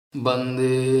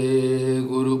वंदे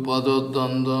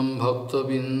गुरुपदद्वन्द्वं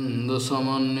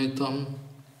भक्तबिंदसमन्वितं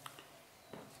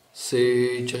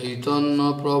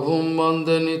श्रीचैतन्यप्रभुं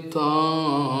वन्दे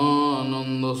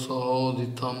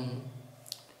नित्यानन्दसहोदितं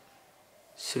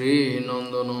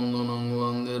श्रीनन्दनन्दनं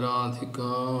वन्दे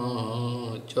राधिका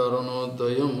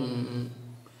चरणोदयं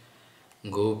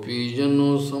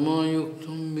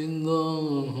गोपीजनसमायुक्तं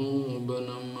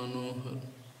बिन्दावनं मनोहरम्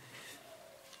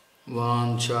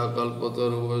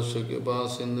वाञ्छाकल्पतरुभ्यश्च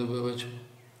कृपासिन्धुभ्यश्च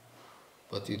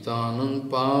पतितानं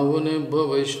पावनेभ्यो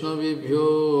वैष्णवेभ्यो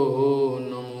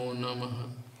नमो नमः।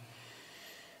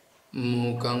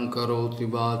 मूकं करोति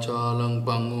वाचालं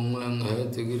पङ्गुं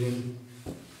लङ्घयतिगिरिं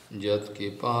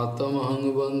यत्कृपातमहं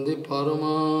वन्दे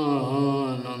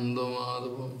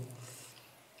परमानन्दमाधवं।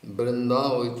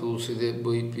 वृन्दावै तुलसीदेव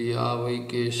वै पिया वै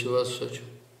केशवस्य च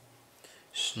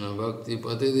कृष्ण भक्ति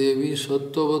पति देवी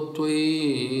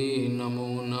सत्ववत्त्वयि नमो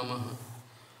नमः।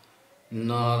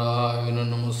 नारायण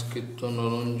नमस्कृत्य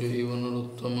नरं चैव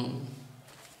नरोत्तमं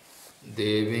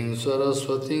देवीं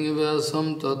सरस्वतीं व्यासं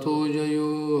ततो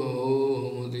जयो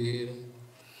मुदीरये।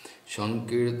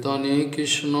 संकीर्तने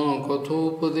कृष्ण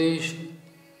कथोपदेशे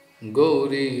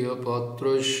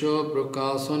गौरीयपत्रस्य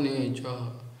प्रकाशने च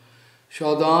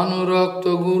सदानुरक्त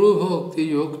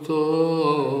गुरुभक्तियुक्तो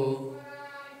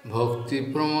भक्ति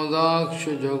प्रमोदाक्ष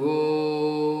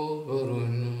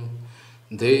जगोरुन्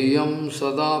देयं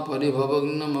सदा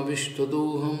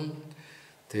परिभवग्नमविष्टदोहं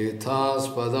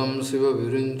तीर्थास्पदं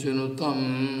शिवविरिञ्चनुतं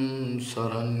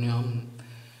शरण्यं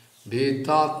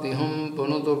भीतात्म्यहं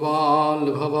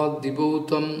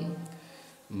पुनतपाल्भवाद्दिभूतं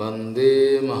वन्दे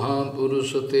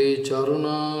महापुरुषते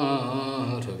चरुणारविन्दं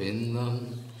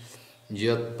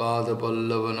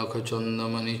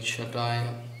यत्पादपल्लवनखचन्दमनिच्छटाय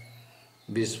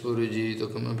विस्फुरिजित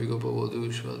किमपि गोपवधू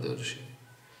स्वदर्शि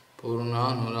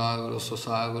पूर्णानुरागर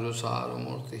ससागर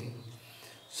सारमूर्ति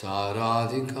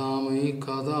साराधिका मयि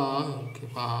कदा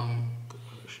कृपां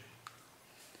करोषि।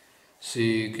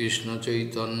 श्रीकृष्ण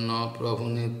चैतन्य प्रभु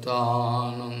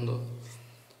नित्यानंद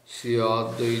श्री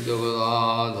अद्वैत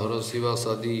गदाधर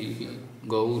शिवसदि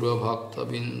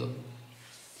गौरभक्तबिंद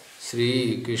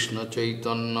श्रीकृष्ण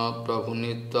चैतन्य प्रभु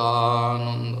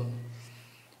नित्यानंद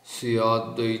श्री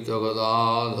अद्वैत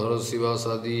गदाधर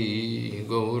शिवसदि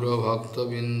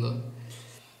गौरभक्तबिंद।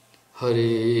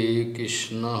 हरे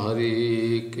कृष्ण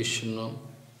कृष्ण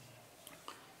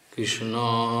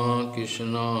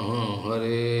कृष्ण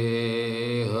हरे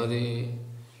हरे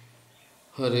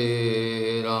हरे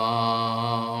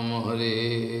राम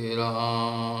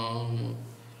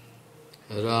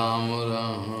राम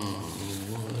राम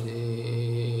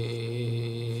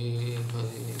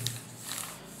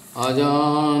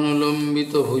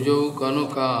आजानुलंबित भुजौ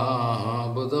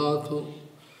कनकावदातु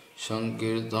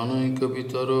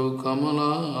संकीर्तनैकपितरो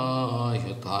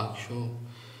कमलायताक्षो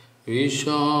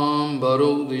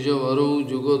विशाम्बरौ द्विजवरौ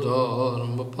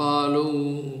जुगधर्मपालौ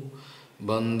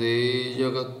वन्दे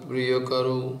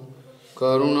जगत्प्रियकरौ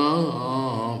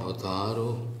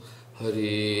करुणावतारो।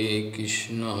 हरे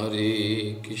कृष्ण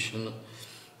कृष्ण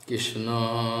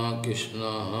कृष्ण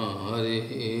हरे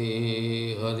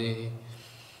हरे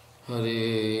हरे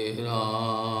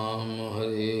राम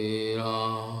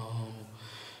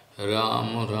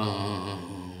राम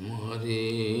राम हरे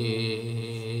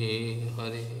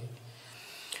हरे।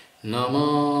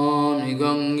 नमामि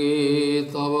गंगे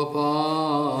तव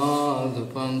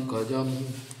पादपङ्कजं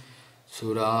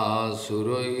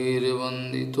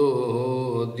सुरासुरैर्वन्दितो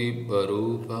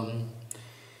दिव्यरूपं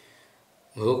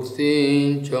भुक्तिं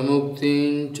च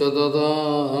मुक्तिं च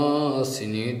ददासि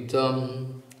नित्यं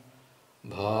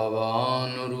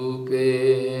भावानुरूपेण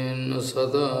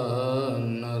सदा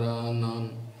नरानां।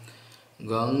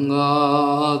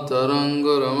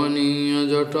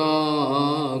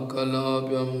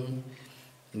 गंगातरङ्गरमणीयजटाकलाप्यं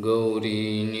गौरी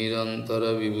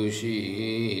निरन्तरविभूषी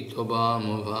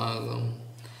त्ववामभागं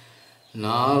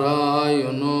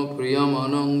नारायणो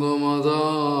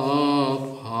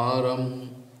प्रियमनङ्गमदापहारं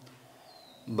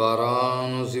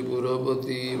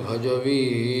वाराणसीपुरपति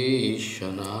भजवीशनाथं।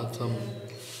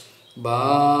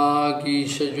 वागीशजुष्वदने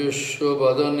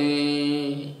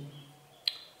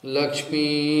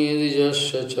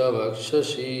लक्ष्मीर्यस्य च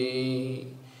वक्षसि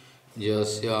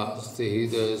यस्यास्ति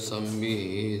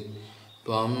हृदयसंवित्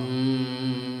त्वं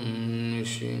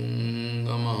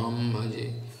नृसिंहमहं भजे।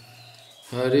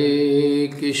 हरे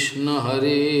कृष्ण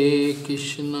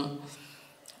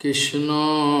कृष्ण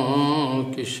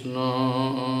कृष्ण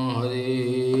हरे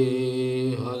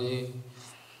हरे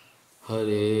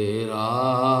हरे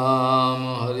राम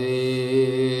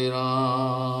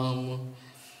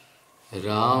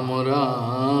राम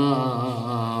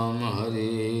राम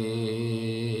हरे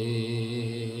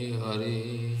हरे।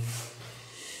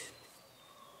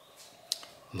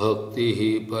 भक्ति ही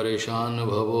परेशान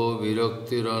भवो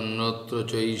विरक्तिरन्यत्र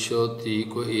चैषति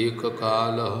को एक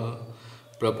काल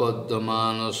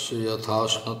प्रपद्यमानस्य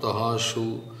यथाश्नतः सु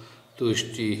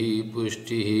तुष्टि ही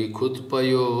पुष्टि ही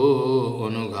खुत्पयो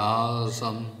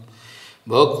अनुघासम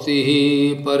भक्ति ही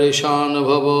परेशान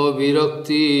भवो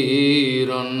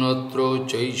विरक्तिरन्यत्र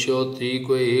चैषति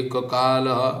को एक काल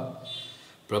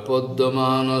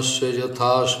प्रपद्यमानस्य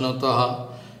यथाश्नतः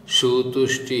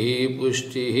सुतुष्टि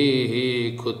पुष्टि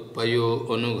खुत्पयो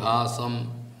अनुघासम।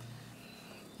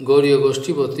 गौरीय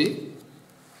गोष्ठीपति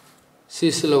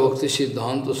श्रील भक्ति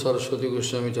सिद्धांत Saraswati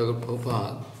Goswami Thakur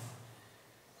Prabhupada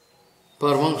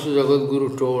Paramahansa Jagadguru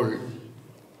told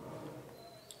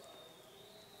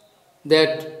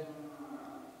that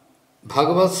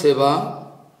Bhagavad Seva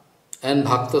and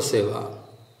Bhakta Seva,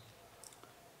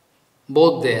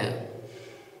 both there.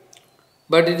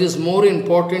 But it is more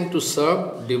important to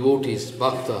serve devotees,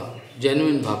 Bhakta,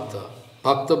 genuine Bhakta.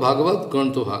 Bhakta Bhagavat,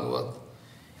 Granto Bhagavat.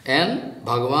 And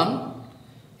Bhagavan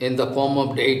in the form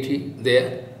of deity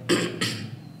there.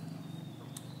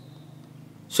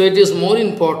 So it is more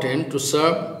important to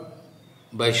serve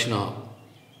Vaishnava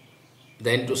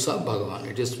than to serve Bhagavan.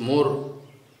 It is more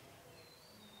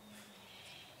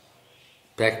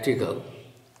practical,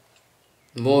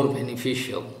 more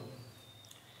beneficial.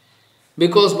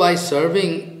 Because by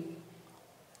serving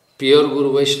pure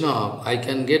Guru Vaishnava, I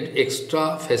can get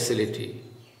extra facility,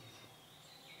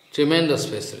 tremendous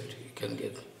facility you can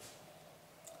get.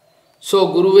 So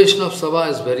Guru Vaishnava Sabha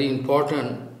is very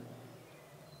important.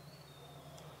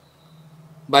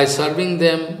 By serving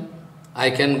them, I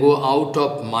can go out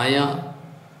of Maya,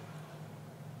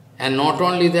 and not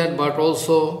only that, but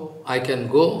also I can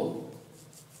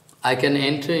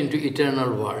enter into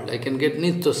eternal world. I can get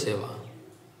Nitya Seva.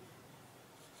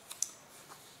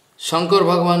 Shankar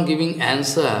Bhagavan giving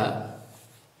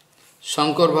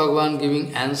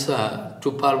answer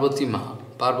to Parvati Ma.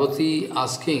 Parvati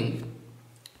asking,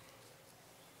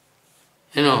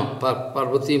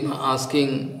 Parvati Ma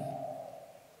asking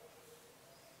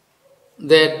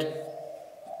that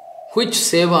which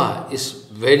seva is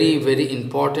very, very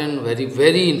important, very,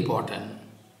 very important.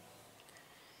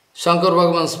 Shankar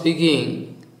Bhagavan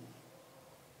speaking,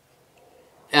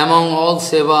 among all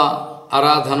seva,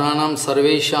 aradhananam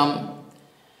sarvesham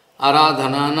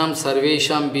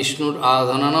Vishnur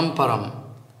aradhananam param,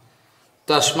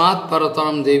 tasmat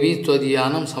parataram devi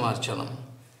tvadiyanam samarchanam.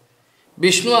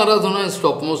 Vishnu aradhana is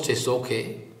topmost, is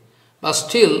okay, but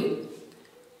still,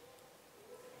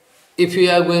 if you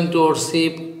are going to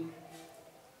worship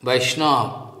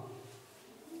Vaishnava,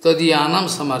 Tadyanam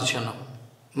Samarchanam,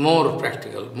 more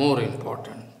practical, more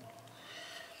important.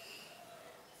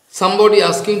 Somebody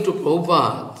asking to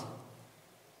Prabhupada,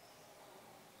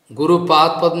 Guru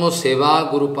Pad Padma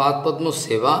Seva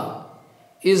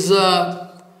is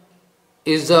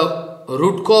the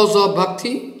root cause of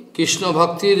bhakti. Krishna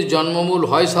Bhakti Janmamul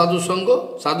Hoy Sadhu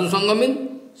Sangha. Sadhu Sangha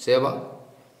means Seva.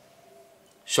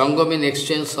 Sangha means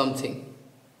exchange something.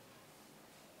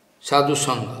 Sadhu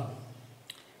Sangha.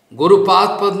 Guru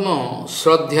Pad Padma,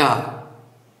 Shraddha,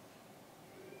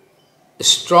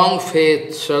 strong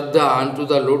faith, Shraddha unto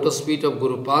the lotus feet of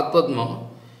Guru Pad Padma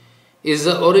is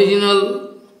the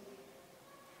original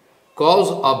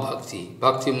cause of bhakti,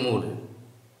 bhakti mool.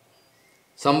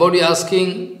 Somebody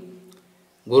asking,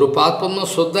 Guru Pad Padma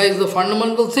Shraddha is the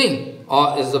fundamental thing,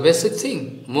 or is the basic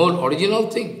thing, more original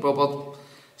thing? Prabhupada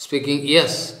speaking,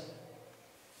 yes.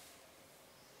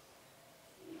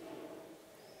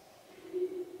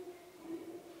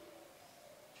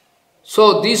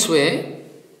 So this way,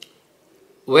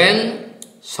 when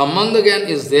Sambandha-gyan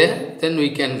is there, then we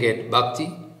can get bhakti.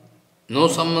 No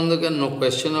Sambandha-gyan, no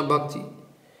question of bhakti.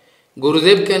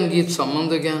 Gurudev can give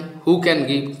Sambandha-gyan. Who can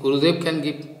give? Gurudev can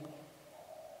give.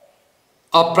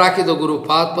 Aprakita Guru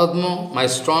Pad Padma, my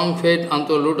strong faith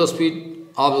unto lotus feet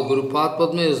of Guru Pad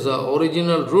Padma is the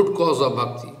original root cause of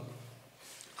bhakti.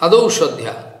 Adau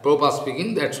Shraddha, Prabhupada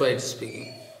speaking, that's why it's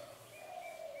speaking.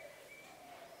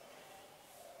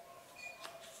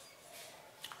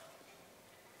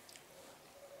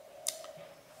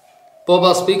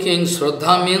 Prabhupada speaking,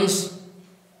 Shraddha means,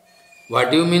 what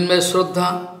do you mean by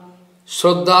Shraddha?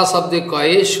 Shraddha sabde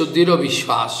kaye shuddhiro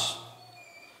vishwas.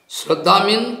 Shraddha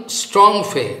means strong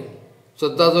faith.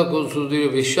 Shraddha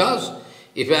shuddhiro vishwas.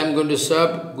 If I am going to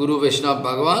serve Guru Vaishnava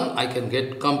Bhagavan, I can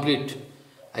get complete.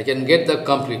 I can get the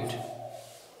complete.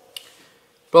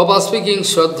 Prabhupada speaking,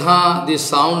 Shraddha, this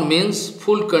sound means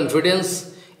full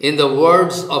confidence in the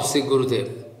words of Sri Gurudev.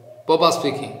 Prabhupada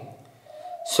speaking.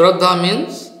 Shraddha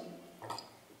means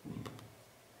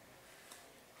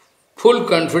full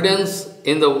confidence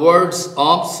in the words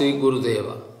of Sri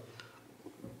Gurudeva.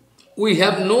 we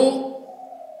have no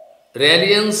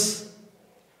reliance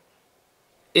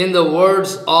in the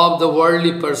words of the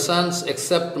worldly persons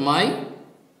except my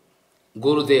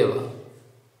Gurudeva,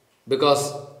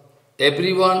 because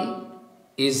everyone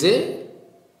is a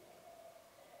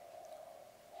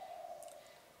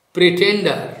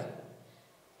pretender.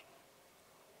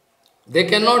 They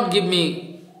cannot give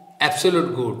me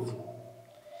absolute good.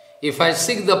 If I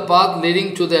seek the path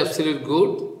leading to the absolute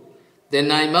good,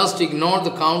 then I must ignore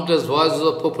the countless voices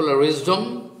of popular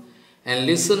wisdom and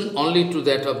listen only to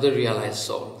that of the realized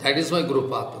soul. That is my Guru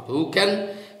Path, who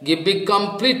can give me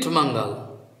complete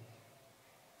Mangal.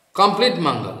 Complete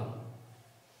Mangal.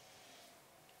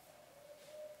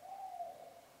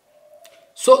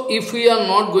 So if we are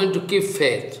not going to keep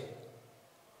faith,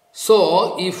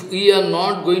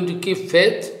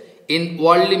 in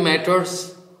worldly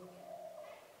matters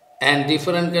and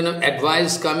different kind of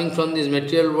advice coming from this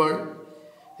material world,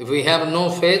 if we have no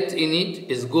faith in it,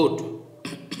 is good.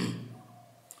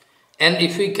 And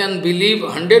if we can believe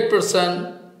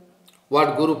 100%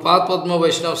 what Guru Padma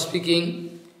Vaishnava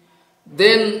speaking,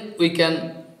 then we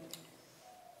can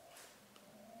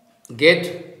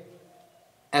get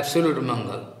absolute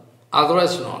Mangal.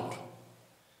 Otherwise not.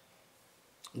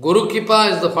 Guru Kripa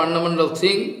is the fundamental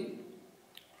thing.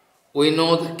 We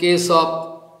know the case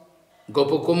of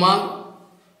Gopakumar,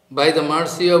 by the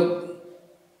mercy of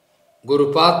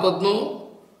Guru Padma,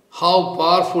 how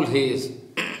powerful he is.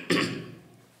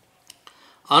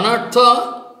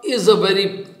 Anartha is a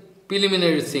very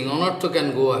preliminary thing. Anartha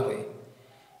can go away.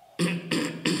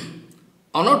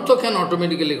 Anartha can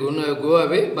automatically go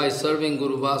away by serving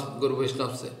Guru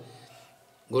Vaishnava,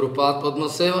 Guru Padma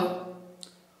Seva.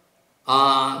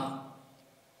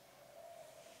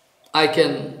 I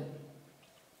can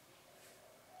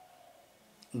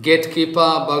get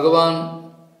Kripa,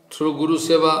 Bhagavan, through Guru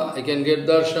Seva, I can get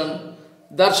darshan.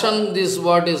 Darshan, this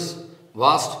word is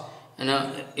vast,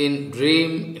 in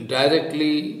dream,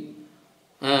 directly,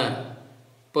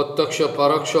 Prattaksha,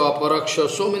 Paraksha, Aparaksha,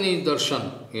 so many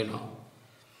darshan,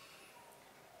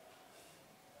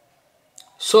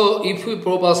 So, if we,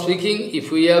 Prabhupada speaking,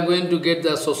 if we are going to get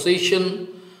the association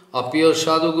of pure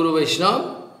Sadhu Guru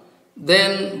Vaishnava,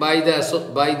 then by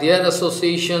their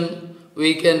association,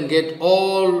 we can get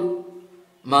all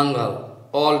Mangal,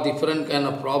 all different kind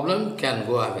of problem can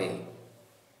go away.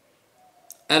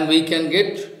 And we can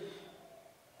get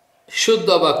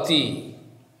Shuddha Bhakti.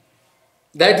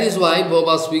 That is why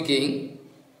Prabhupada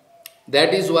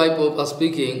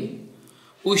speaking,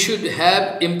 we should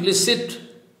have implicit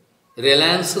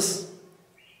reliances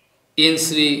in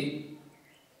Sri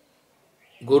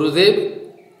Gurudev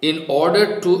in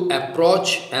order to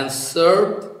approach and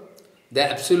serve the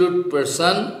absolute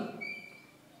person.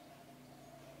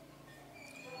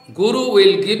 Guru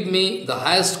will give me the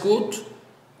highest good,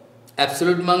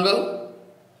 absolute Mangal.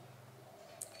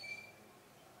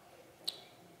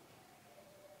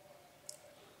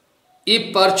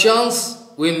 If perchance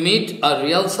we meet a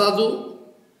real sadhu,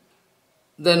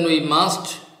 then we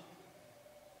must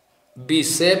be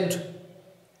saved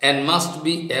and must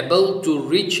be able to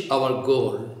reach our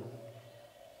goal.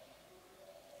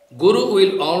 Guru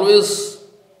will always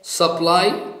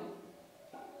supply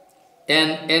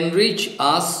and enrich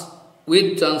us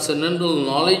with transcendental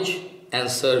knowledge and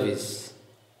service.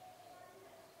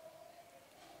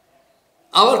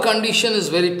 Our condition is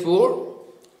very poor.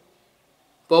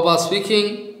 Prabhupada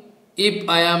speaking, if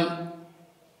I am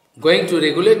going to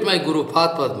regulate my Guru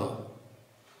Padma,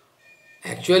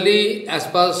 actually, as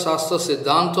per Shastra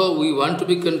Siddhanta, we want to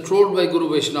be controlled by Guru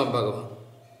Vaishnava Bhagavan.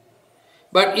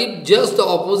 But if just the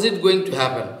opposite going to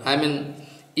happen,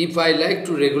 if I like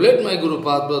to regulate my Guru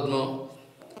Padma,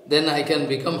 then I can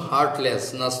become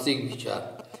heartless, nastik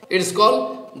vichar. It is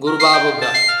called Guru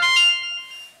Bhavagga.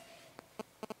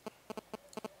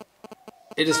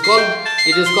 It is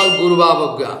called Guru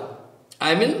Bhavagga.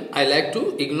 I like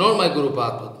to ignore my Guru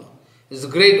Padma. It's a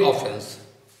great offense.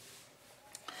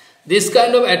 This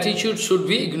kind of attitude should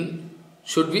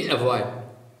be avoided.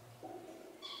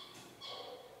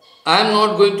 I am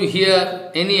not going to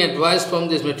hear any advice from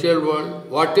this material world,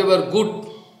 whatever good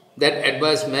that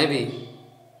advice may be.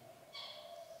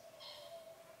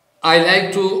 I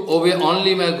like to obey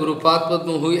only my Guru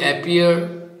Padma who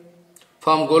appeared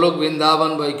from Golok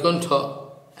Vrindavan Vaikuntha,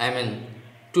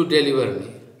 to deliver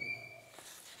me.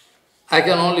 I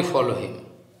can only follow him.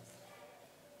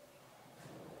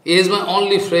 He is my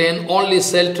only friend, only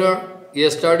shelter.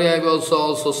 Yesterday I was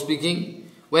also speaking.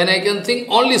 When I can think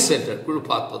only shelter, Guru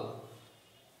Padma,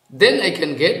 then I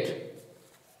can get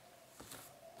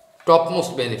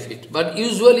topmost benefit. But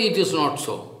usually it is not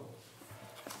so.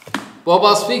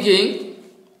 Prabhupada speaking,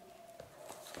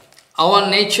 our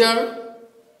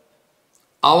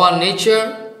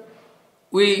nature,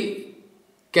 we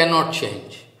cannot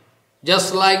change.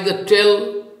 Just like the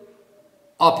tail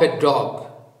of a dog.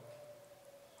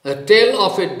 The tail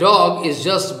of a dog is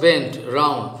just bent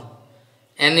round.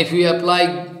 And if you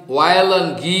apply oil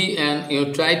and ghee and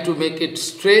you try to make it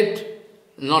straight,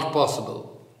 not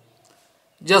possible.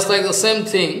 Just like the same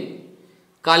thing,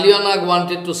 Kalyanag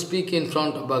wanted to speak in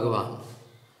front of Bhagavan.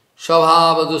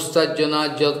 Shabhava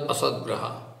dustajjana jad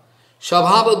asadgraha.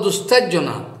 Shabhava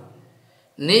dustajjana.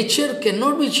 Nature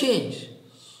cannot be changed.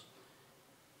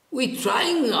 We are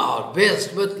trying our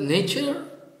best, but nature,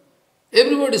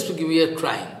 everybody is speaking, we are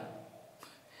trying.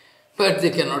 But they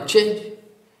cannot change.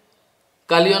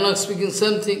 Kalyanag speaking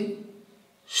same thing.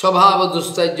 Shabhava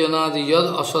dustajjana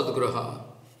yad asadgraha.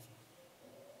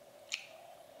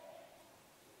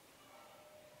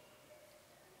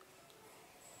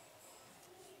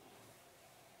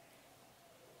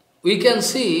 We can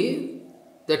see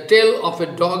the tail of a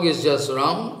dog is just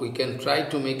round. We can try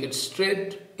to make it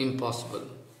straight. Impossible.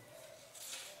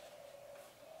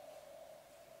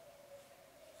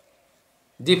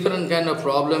 Different kind of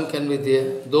problem can be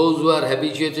there. Those who are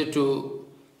habituated to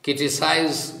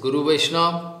criticize Guru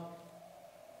Vaishnava,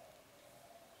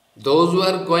 those who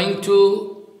are going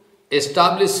to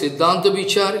establish Siddhanta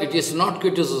Vichar, it is not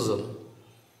criticism.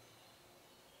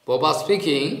 Papa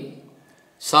speaking,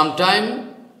 sometime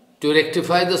to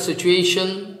rectify the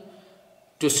situation,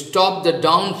 to stop the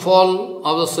downfall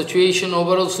of the situation,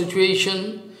 overall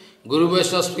situation, Guru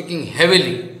Vaishnava speaking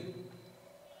heavily,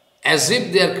 as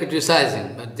if they are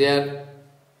criticizing, but it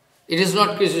is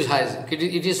not criticizing,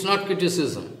 it is not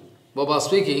criticism. Baba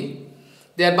speaking,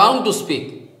 they are bound to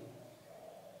speak.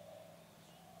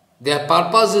 Their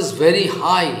purpose is very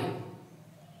high.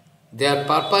 Their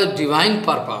purpose, divine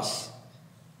purpose.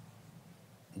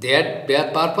 Their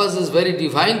purpose is very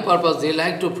divine purpose. They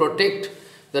like to protect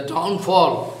the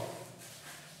downfall.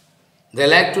 They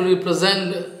like to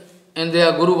represent in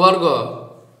their Guru Varga.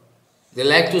 They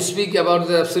like to speak about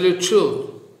the absolute truth.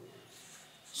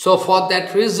 So for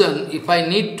that reason, if I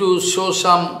need to show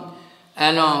some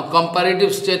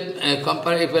comparative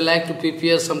if I like to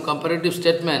prepare some comparative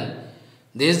statement,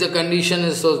 this is the condition,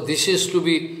 so this is to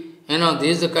be, this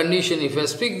is the condition. If I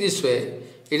speak this way,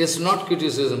 it is not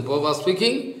criticism. Prabhupada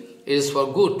speaking, it is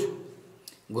for good.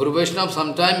 Guru Vaishnava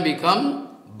sometimes become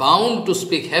bound to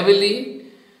speak heavily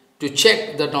to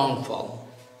check the downfall.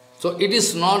 So it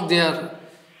is not their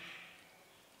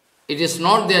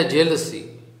jealousy.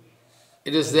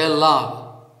 It is their love.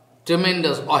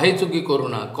 Tremendous, ahetuki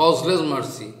karuna, causeless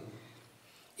mercy.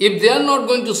 If they are not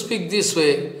going to speak this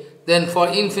way, then for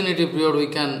infinity period we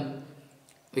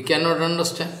cannot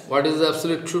understand what is the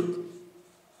absolute truth.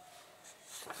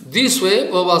 This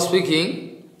way, Baba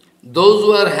speaking, those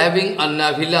who are having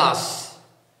annavilas,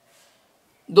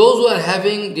 those who are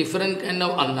having different kind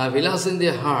of annavilas in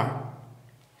their heart,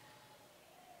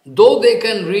 though they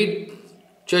can read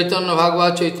Chaitanya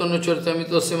Bhagavad, Chaitanya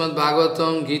Charitamrita, Srimad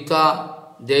Bhagavatam, Gita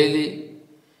daily,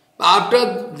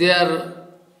 after their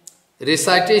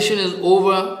recitation is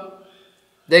over,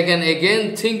 they can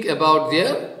again think about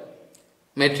their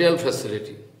material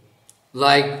facility.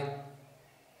 Like,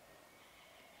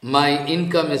 my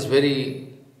income is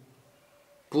very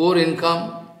poor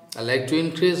income, I like to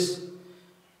increase.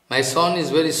 My son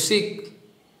is very sick,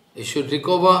 he should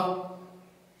recover.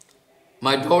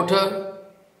 My daughter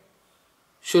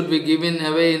should be given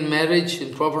away in marriage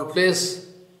in proper place.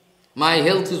 My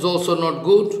health is also not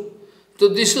good. So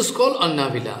this is called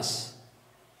annavilas.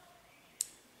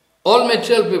 All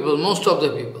material people, most of the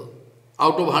people,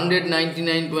 out of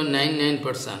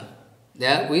 199.99%, they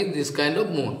are with this kind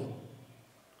of mood.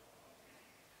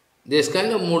 This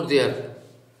kind of mood there.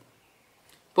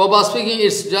 Papa speaking,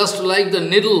 it's just like the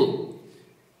needle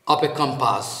of a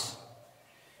compass.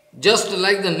 Just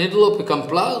like the needle of a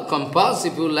compass,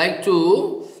 if you like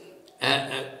to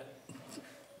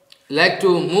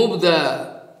move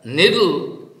the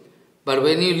needle, but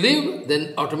when you leave,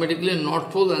 then automatically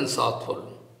North Pole and South Pole.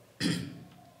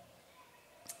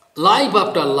 Life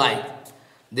after life,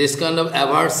 this kind of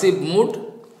aversive mood,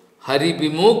 Hari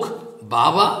Bimukh,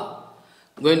 Baba,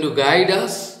 going to guide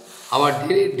us. Our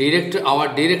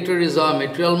director is our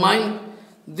material mind.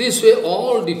 This way,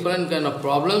 all different kind of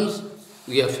problems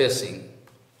we are facing.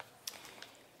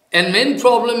 And main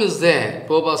problem is there,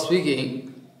 Prabhupada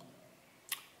speaking,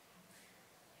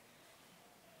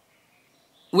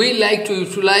 we like to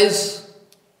utilize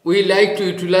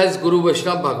Guru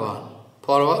Vaishnava Bhagavan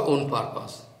for our own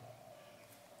purpose.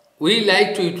 We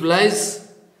like to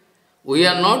utilize, we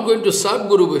are not going to serve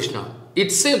Guru Vaishnava.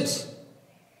 It seems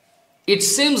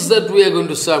that we are going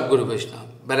to serve Guru Vaishnava.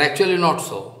 but actually not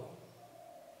so.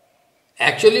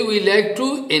 Actually, we like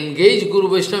to engage Guru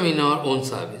Vaishnava in our own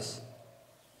service.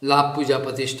 Labh, puja,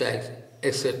 pratishtha,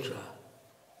 etc.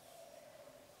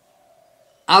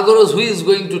 Otherwise, who is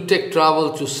going to take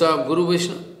trouble to serve Guru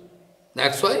Vaishnava?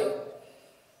 That's why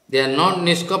they are not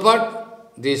niskapat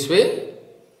this way.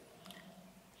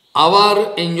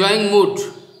 Our enjoying mood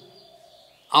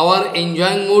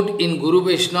in Guru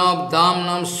Vaishnava, Dham,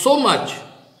 Nam so much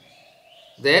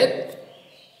that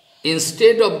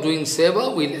instead of doing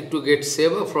seva, we like to get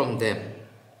seva from them.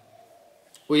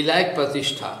 We like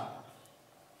pratishtha.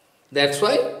 That's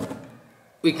why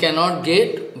we cannot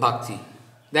get bhakti.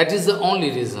 That is the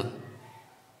only reason.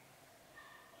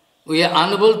 We are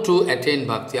unable to attain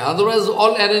bhakti. Otherwise,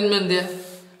 all arrangement there.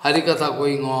 Harikatha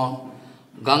going on,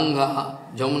 Ganga,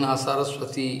 Jamuna,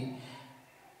 Saraswati,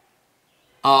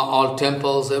 all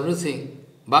temples, everything.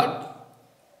 But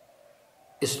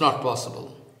it's not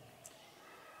possible.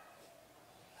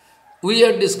 We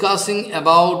are discussing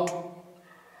about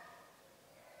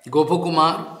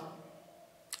Gopakumar.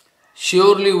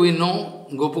 Surely we know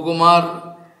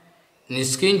Gopakumar,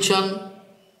 Niskinchan,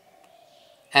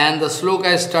 and the sloka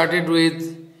I started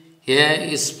with, here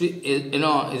is, it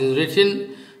is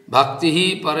written,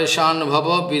 Bhaktihi Pareshan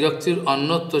Bhava Viraktir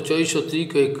Annotto Choishotri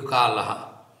Kalaha.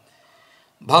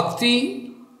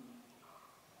 Bhakti,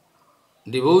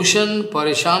 devotion,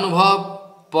 Pareshanubhav,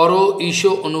 Paro,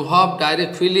 Isho, Anubhav,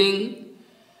 direct feeling,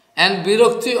 and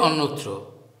Virakti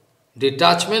Annotro,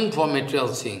 detachment from material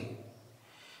thing.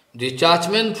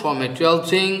 Detachment from material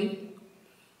thing,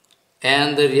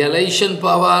 and the realization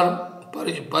power,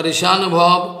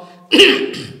 Pareshanubhav,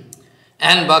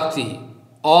 and Bhakti,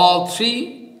 all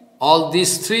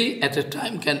these three at a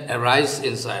time can arise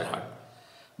inside heart.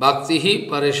 Bhaktihi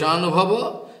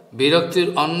Pareshanubhava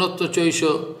Viraktir Annatto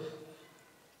Choisho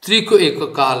Triko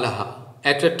Eka Kalaha.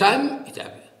 At a time it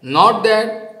happens. Not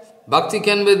that Bhakti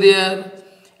can be there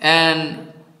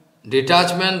and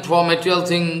detachment from material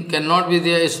thing cannot be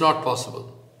there, it's not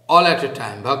possible. All at a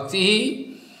time.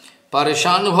 Bhaktihi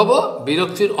Pareshanubhava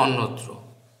Viraktir Annatro.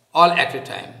 All at a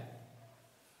time.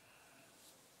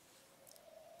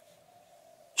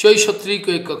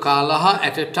 Choishatriko Kalaha,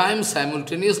 at a time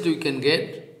simultaneously we can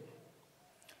get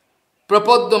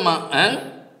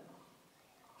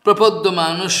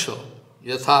Prapaddamanusho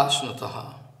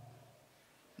Yathasnataha.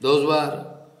 Those who are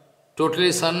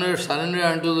totally surrendered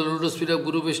unto the lotus feet of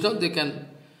Guru Vishnu, they can,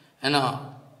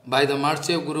 by the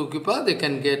mercy of Guru Kripa, they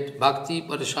can get Bhakti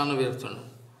Parishana Virtana.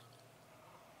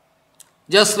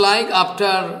 Just like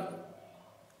after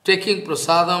taking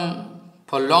prasadam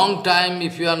for a long time,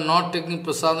 if you are not taking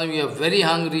prasadam, you are very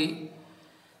hungry.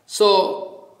 So,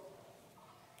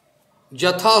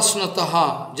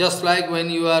 Jathasnataha, just like when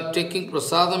you are taking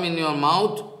prasadam in your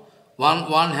mouth,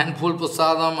 one handful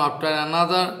prasadam after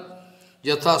another,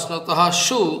 Jathasnataha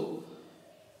shu,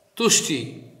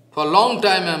 tushti. For a long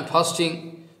time I am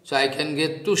fasting, so I can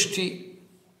get tushti,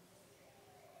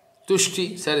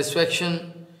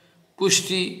 satisfaction,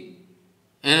 pushti,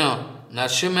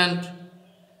 nourishment,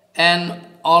 and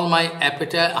all my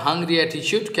appetite, hungry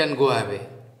attitude can go away.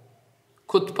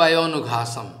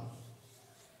 Kutpayonughasam.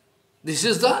 This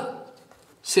is the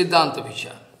Siddhanta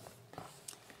Vichar.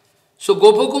 So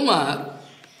Gopakumar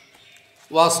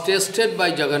was tested by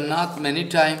Jagannath many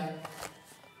times.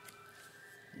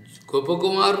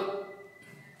 Gopakumar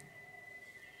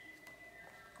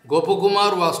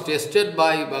was tested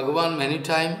by Bhagavan many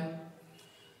times.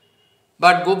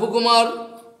 But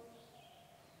Gopakumar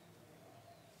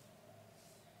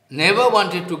never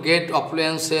wanted to get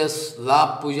opulences,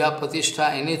 labh, puja, pratishtha,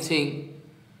 anything.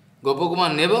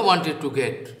 Gopakumar never wanted to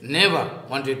get.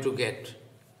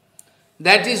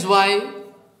 That is why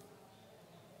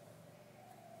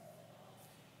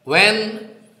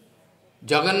when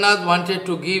Jagannath wanted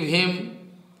to give him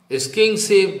his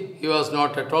kingship, he was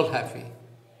not at all happy.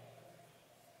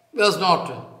 He was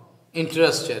not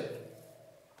interested.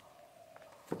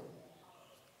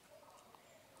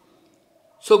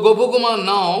 So Gopakumar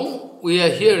now, we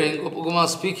are hearing Gopakumar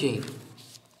speaking.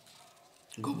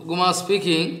 Gopakumar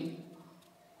speaking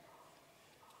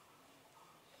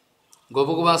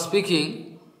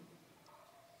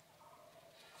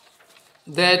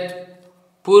that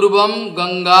Purvam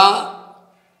Ganga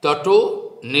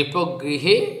Tato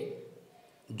Nipagrihe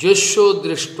Jusho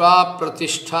Drishpa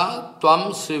Pratishtha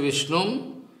Tvam Sri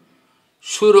Vishnum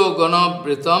Surogana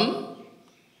Britam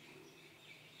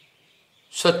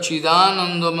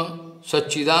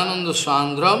Satchidananda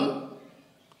Sandram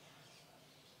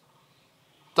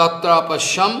Tatra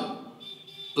Pashyam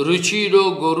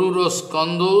Ruchiro Goruro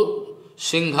Skando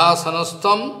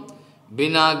Singhasanastam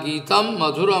Vinagitam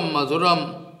Madhuram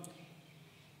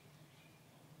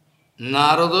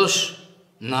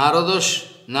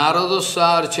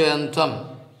Naradosarchayantam.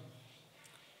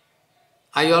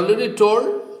 I already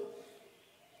told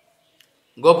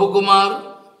Gopakumar,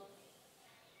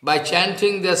 by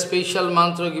chanting the special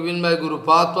mantra given by Guru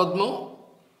Padma,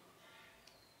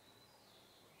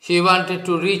 he wanted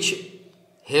to reach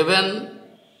heaven.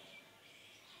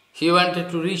 He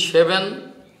wanted to reach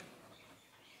heaven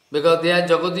because there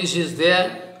Jagadish is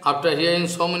there. After hearing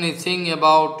so many things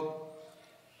about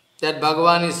that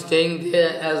Bhagavan is staying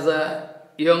there as a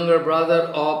younger brother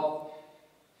of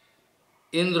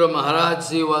Indra Maharaj,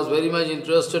 he was very much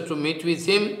interested to meet with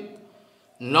him,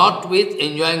 not with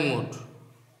enjoying mood.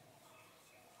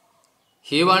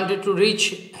 He wanted to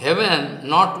reach heaven,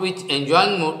 not with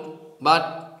enjoying mood,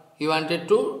 but he wanted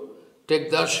to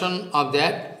take darshan of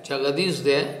that Jagadish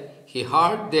there. He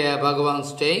heard there Bhagavan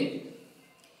staying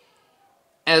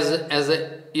as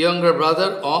a younger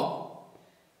brother of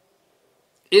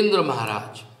Indra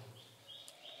Maharaj.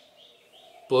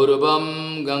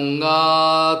 Purvam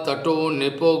Ganga Tato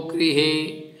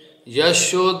Nipogrihe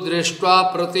Yasho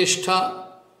Drishtva Pratishtha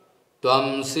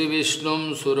Tvam Sri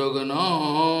Vishnum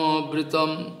Suragano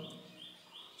Britam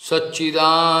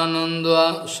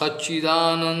Satchidananda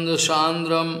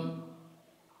Sandram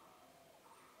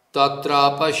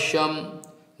Tatra Pashyam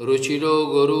Ruchiro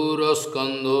Gurura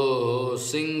Skandho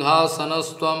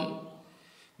Singhasanastvam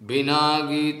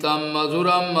Vinagitam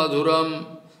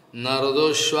Madhuram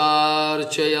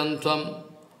Narodoshvarchayantam.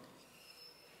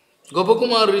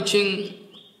 Gopakumar reaching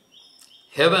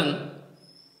heaven,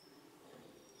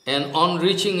 and on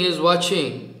reaching he is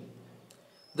watching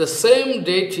the same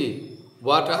deity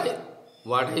what I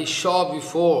saw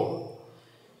before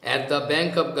at the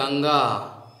bank of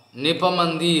Ganga,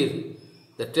 Nipamandir,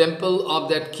 the temple of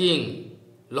that king.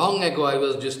 Long ago I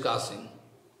was discussing.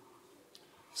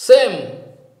 Same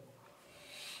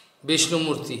Vishnu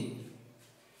Murti.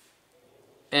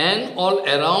 And all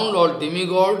around, all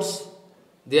demigods,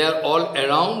 they are all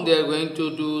around, they are going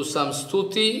to do some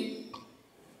stuti,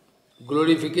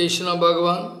 glorification of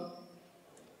Bhagavan.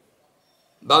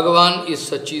 Bhagavan is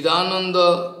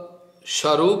Sachidananda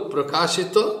Sharup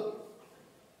Prakashita,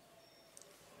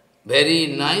 very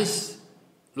nice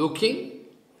looking.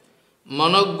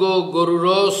 Managgo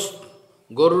Gururos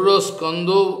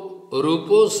Kando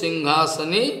Rupo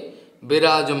Singhasani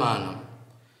Birajamana.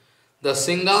 The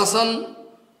Singhasan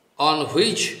on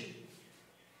which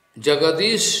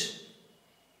Jagadish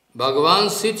Bhagavan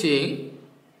sitting,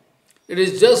 it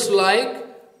is just like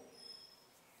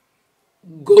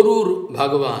Gurur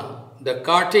Bhagavan. The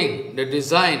carting, the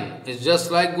design is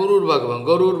just like Gurur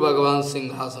Bhagavan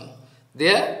Singhasan.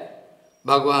 There,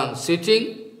 Bhagavan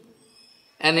sitting,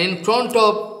 and in front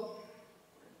of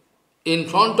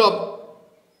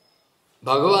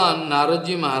Bhagavan,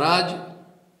 Naradji Maharaj,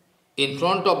 in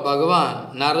front of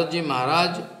Bhagavan, Naradji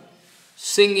Maharaj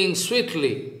singing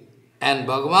sweetly, and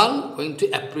Bhagavan going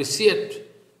to appreciate.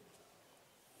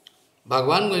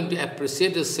 Bhagavan going to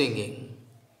appreciate his singing.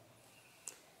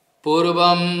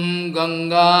 Purvam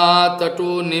Ganga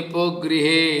Tato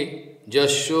Nipogrihe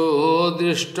Jasho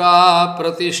Drishta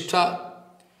Pratishtha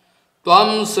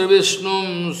Tvam Sri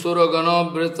Vishnum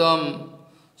Suragano Britam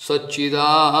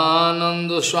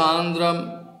Satchidananda Sandram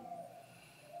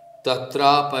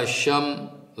Tatra Pashyam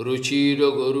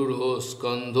Ruchiro Gururo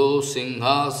Skandho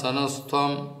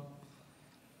Singhasanastham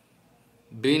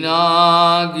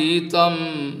Bina Gitam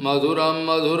Madhuram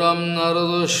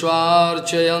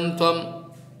Narodoshvarchayantam.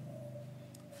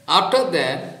 After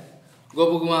that,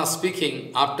 Gopakumar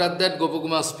speaking,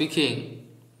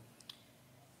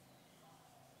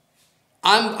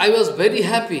 I was very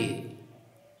happy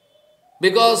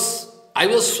because I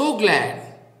was so glad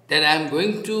that I am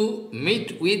going to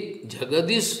meet with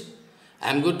Jagadish.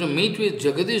 I am going to meet with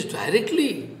Jagadish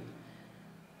directly.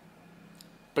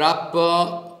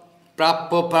 Prapam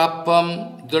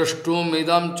drashtum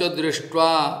idam cha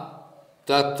drishtva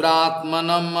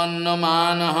tatratmanam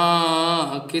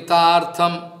annamanaha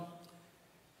kitartham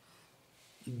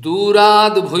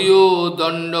durad bhuyo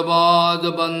dandavad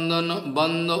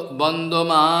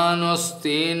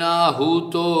bandamanastena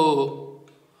huto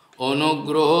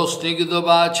anugroho snigdha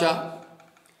vacha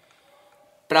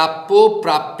prappo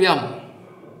prapyam.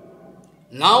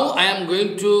 Now I am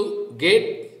going to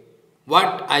get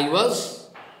what I was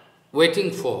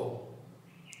waiting for.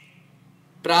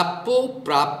 Prappo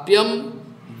prapyam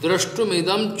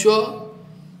drashtumidam cha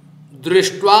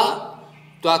drishtva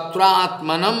tatra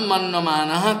atmanam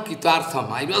mannamanaha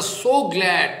kitartham. I was so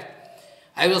glad.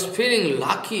 I was feeling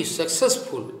lucky,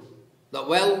 successful.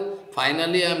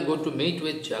 Finally I am going to meet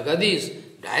with Jagadish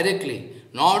directly.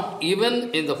 not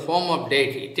even in the form of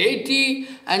deity. Deity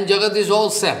and Jagat is all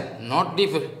same, not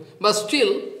different. But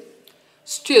still,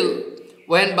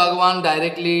 when Bhagavan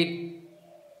directly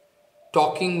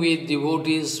talking with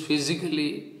devotees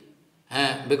physically,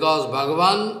 because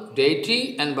Bhagavan,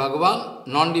 deity and Bhagavan,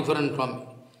 non-different from me,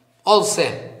 all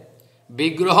same.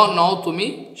 Vigraha now to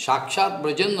me, Sakshat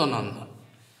Brajendananda.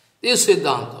 This is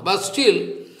Siddhanta. But still,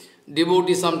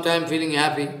 devotee sometimes feeling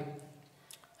happy,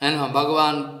 and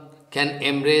Bhagavan can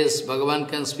embrace, Bhagavan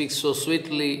can speak so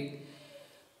sweetly.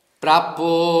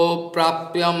 Prapo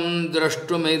prapyam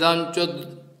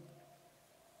drashtumedancha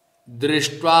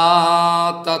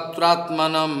drishtva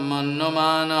tatratmanam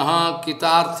mannamanaha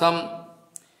kitartham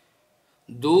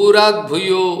durat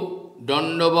bhuyo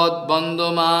dandavad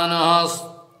bandhamanaha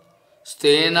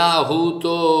stena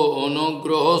huto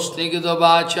anugraho snigdha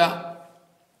vacha.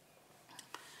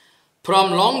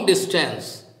 From long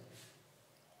distance,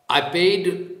 I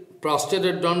paid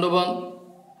prostrated dandavan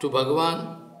to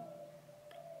Bhagavan.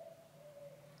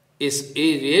 Is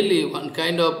really one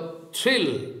kind of thrill.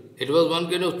 It was one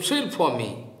kind of thrill for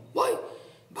me. Why?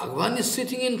 Bhagavan is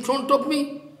sitting in front of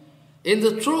me, in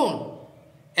the throne.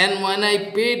 And when I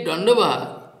paid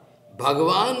Dandava,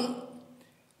 Bhagavan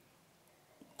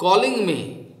calling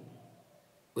me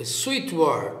with sweet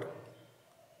word.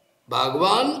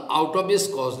 Bhagavan, out of his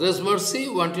causeless mercy,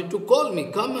 wanted to call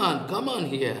me. Come on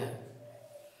here.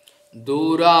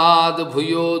 Durad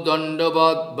bhuyo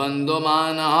dandavad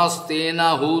bandhamana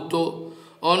stena huto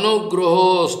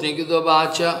anugraho snigdha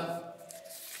vacha.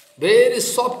 Very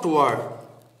soft word,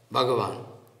 Bhagavan.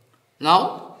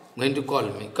 Now, going to call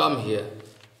me, come here.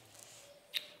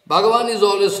 Bhagavan is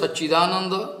always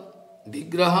Satchidananda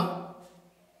Vigraha.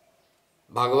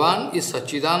 Bhagavan is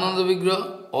Satchidananda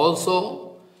Vigraha.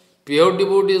 Also, pure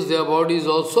devotees, their body is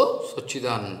also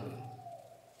Satchidananda.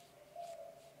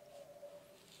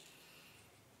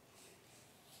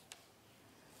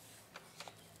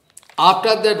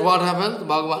 After that, what happens?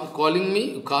 Bhagavan calling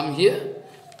me, you come here.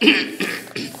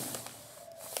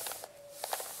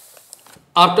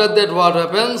 After that, what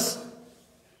happens?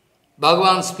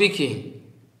 Bhagavan speaking.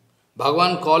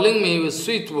 Bhagavan calling me with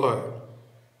sweet word.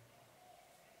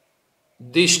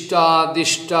 Dishta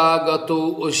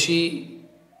gato oshi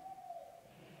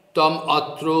tam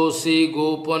atrosi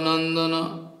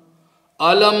gopanandana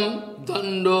alam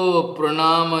dando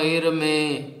pranamair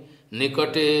me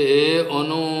nikate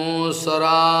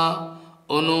anusaro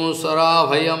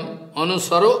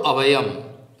abhayam.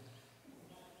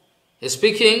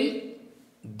 Speaking,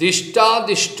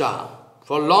 dishta,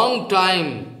 for long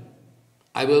time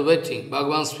I was waiting,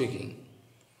 Bhagavan speaking.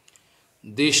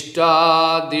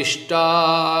 Dishta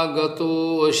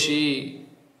gato ashi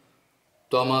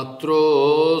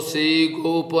tamatro si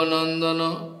gopanandana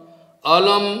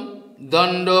alam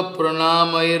danda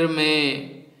pranamair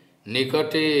me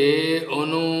nikate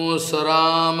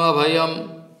anusarama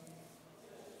bhayam.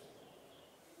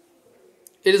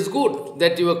 It is good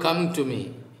that you are coming to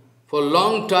me. For a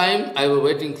long time I was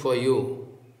waiting for you.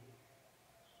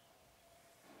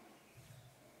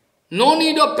 No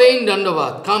need of paying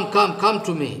dandavad. Come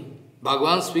to me.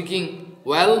 Bhagavan speaking,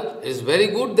 well, it's very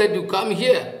good that you come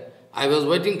here. I was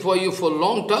waiting for you for a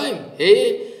long time.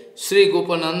 Hey, Sri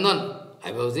Gopanandan,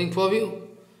 I was waiting for you.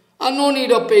 And no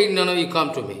need of paying dandavad, you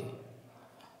come to me.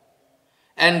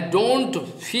 And don't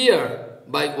fear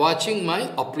by watching my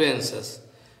appliances.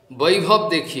 Vaibhav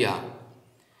dekhiya.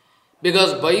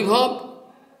 Because Vaibhav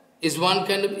is one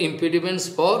kind of impediment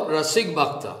for Rasik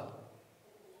Bhakta.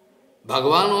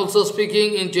 Bhagavan also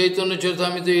speaking in Chaitanya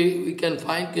Charitamrita, we can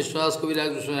find Krishnadas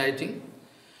Kaviraj Krishna writing,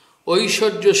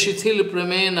 Oishadya Shithil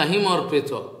Prame Nahim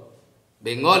Arpito.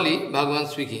 Bengali, Bhagavan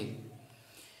speaking.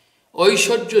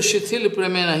 Oishadya Shithil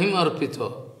Prame Nahim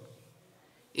Arpito.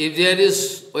 If there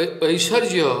is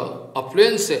Oishadya,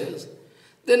 appliances,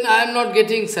 then I am not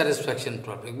getting satisfaction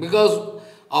properly. Because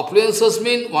appliances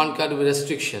mean one kind of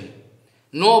restriction.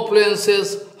 No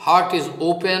appliances, heart is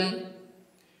open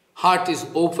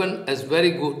as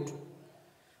very good.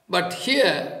 But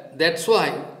here, that's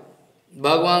why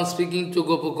Bhagavan speaking to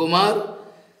Gopakumar,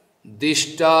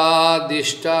 Dishta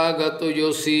gato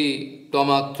yosi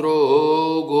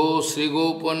tamatro go Sri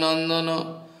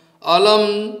Gopanandana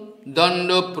alam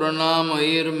danda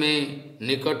pranamair me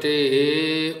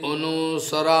nikate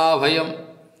anusara bhayam.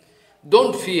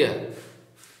 Don't fear.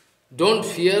 Don't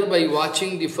fear by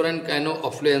watching different kind of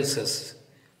appliances.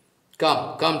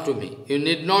 Come to me. You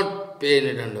need not pay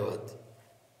any dandavad.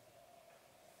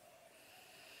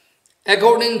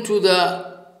 According to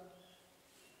the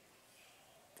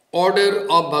order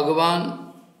of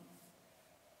Bhagavan,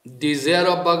 desire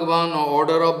of Bhagavan or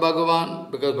order of Bhagavan,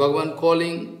 because Bhagavan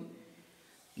calling,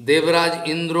 Devraj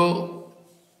Indra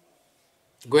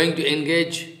going to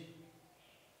engage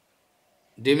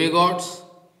demigods,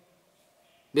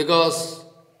 because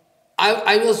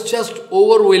I was just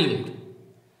overwhelmed.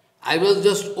 I was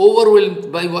just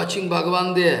overwhelmed by watching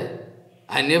Bhagavan there.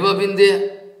 I never been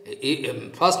there.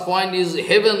 First point is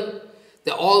heaven,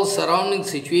 the all surrounding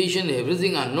situation,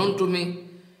 everything unknown to me.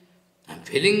 I'm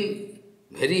feeling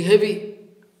very heavy.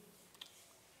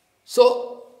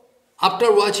 So,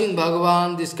 after watching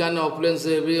Bhagavan, this kind of opulence,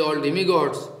 all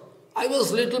demigods, I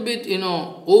was little bit,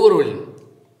 overwhelmed.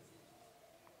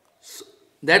 So,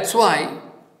 that's why,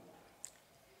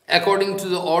 according to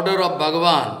the order of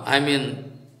Bhagavan,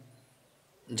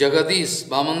 Jagadish,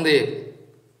 Vamandev,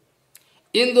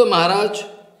 Indra Maharaj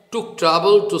took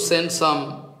trouble to send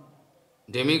some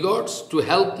demigods to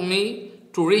help me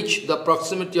to reach the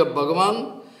proximity of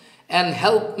Bhagavan and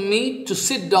help me to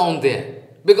sit down there.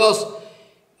 Because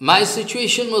my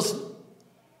situation was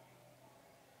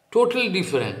totally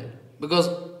different. Because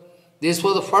this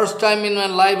was the first time in my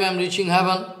life I am reaching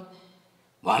heaven.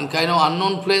 One kind of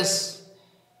unknown place.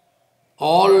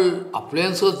 All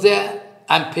affluence was there.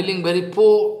 I am feeling very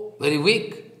poor, very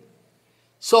weak.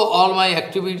 So all my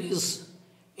activities,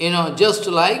 just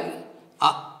like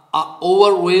an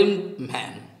overwhelmed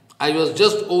man. I was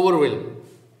just overwhelmed.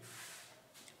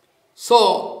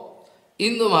 So,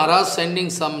 Indra Maharaj sending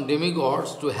some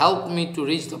demigods to help me to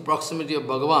reach the proximity of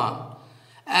Bhagavan,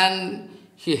 and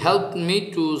he helped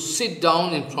me to sit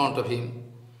down in front of him.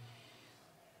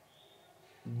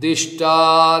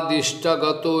 Dishta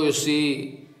gato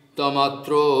yasi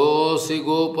tamatro si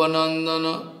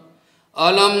gopanandana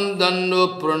alam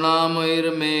dando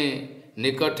pranamair me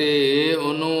nikate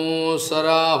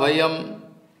anusara bhayam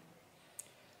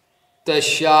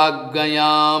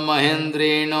tashyagaya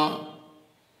mahendrena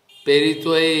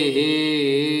peritvai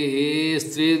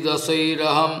stri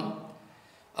dasairaham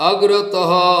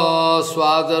agrataha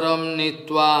swadaram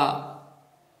nitva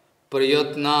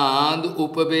prayatnad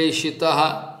upaveshitaha.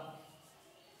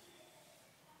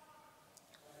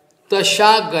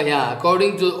 Tashyagaya,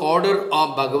 according to the order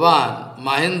of Bhagavan,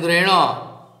 Mahendrena,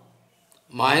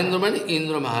 Mahendra means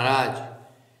Indra Maharaj,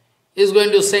 is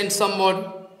going to send somebody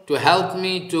to help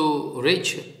me to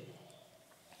reach.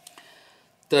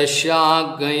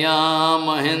 Tashyagaya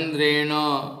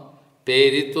Mahendrena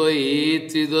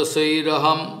peritvai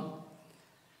tridasairaham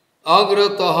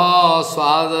agrataha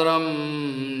swadaram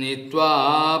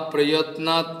nitva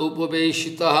prayatnat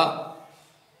upaveshitaha.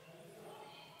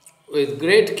 With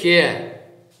great care,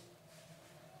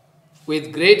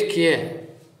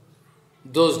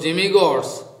 those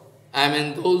demigods,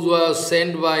 those who are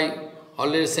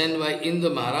already sent by Indra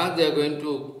Maharaj, they are going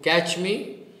to catch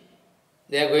me,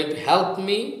 they are going to help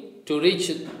me to reach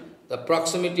the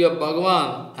proximity of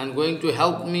Bhagavan and going to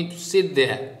help me to sit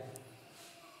there.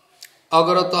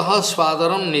 Agrataha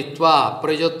svadaram nitva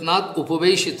prajatnat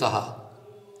upaveshitaha.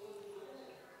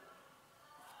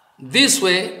 This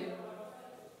way,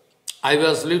 I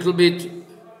was little bit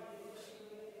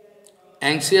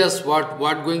anxious what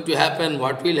going to happen,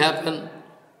 what will happen.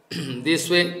 This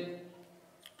way.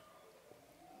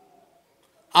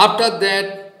 After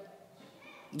that,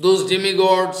 those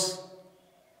demigods,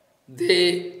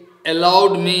 they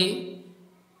allowed me,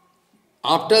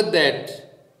 after that,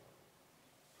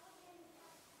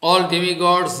 all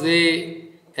demigods, they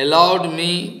allowed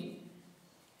me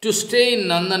to stay in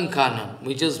Nandankanan,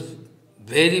 which is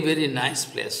very, very nice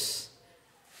place.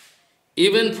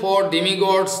 Even for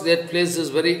demigods, that place is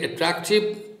very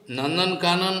attractive.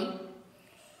 Nandankanan,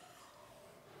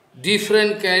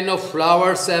 different kind of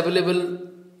flowers available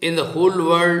in the whole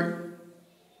world.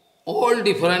 All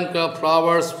different kind of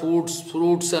flowers,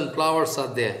 fruits and flowers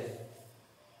are there.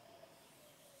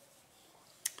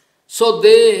 So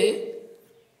they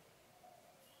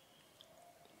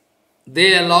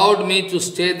allowed me to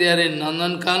stay there in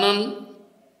Nandankanan,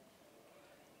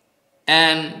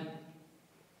 and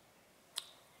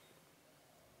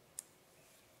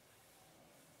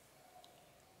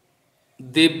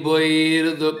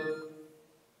Dibboir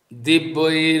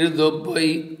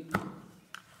Dobbai.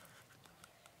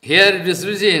 Here it is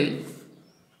written,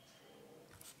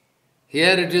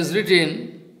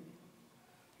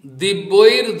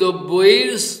 Dibboir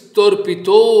Dobboir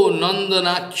Storpito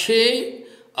Nandanakshe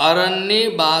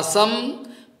Aranye Basam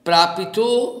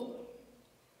Prapito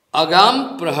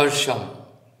Agam Praharsham.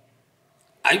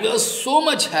 I was so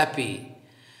much happy.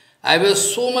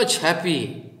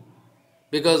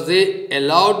 Because they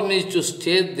allowed me to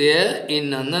stay there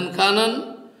in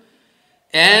Nandankanan,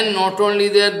 and not only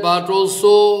that, but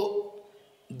also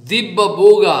Dibba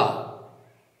Bhoga.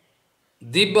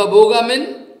 Dibba Bhoga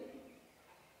means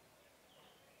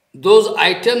those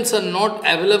items are not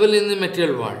available in the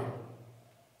material world.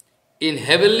 In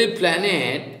heavenly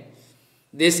planet,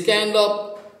 this kind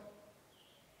of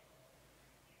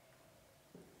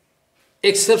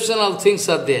exceptional things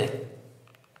are there.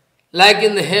 Like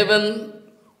in the heaven,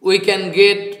 we can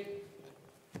get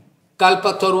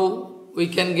kalpataru, we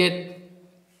can get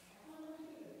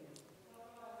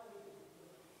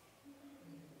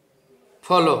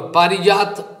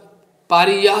parijat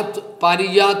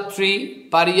tree,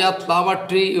 parijat flower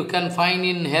tree you can find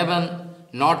in heaven,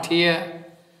 not here.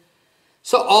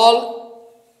 So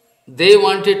all, they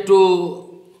wanted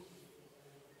to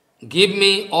give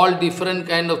me all different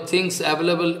kind of things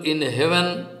available in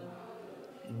heaven.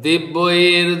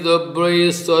 Dibboir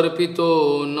dobroir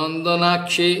sarpito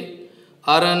nandanakshe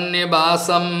aranye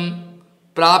vasam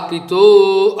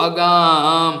prapito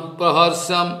agam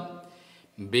praharsam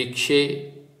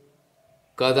Bikshe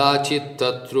kadachit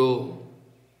tatro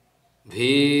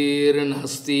bhir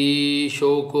nasti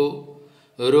shoko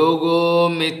rogo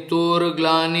mittur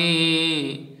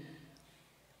glani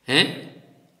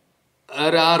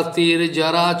arartir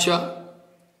jaracha.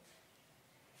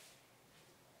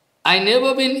 I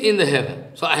never been in the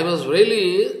heaven. So I was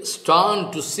really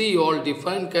stunned to see all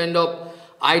different kind of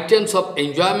items of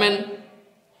enjoyment,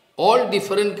 all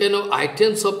different kind of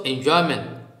items of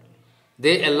enjoyment.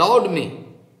 They allowed me,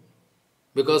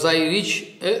 because I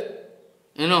reached,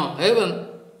 heaven.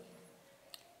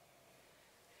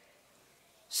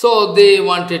 So they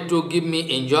wanted to give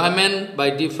me enjoyment by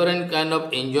different kind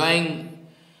of enjoying.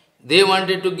 They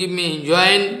wanted to give me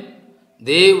enjoyment.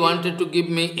 They wanted to give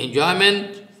me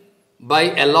enjoyment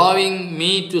by allowing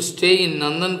me to stay in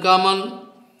Nandankaman,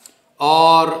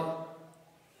 or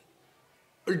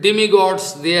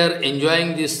demigods, they are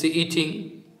enjoying this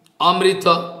eating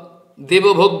Amrita.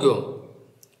 Devabhogya.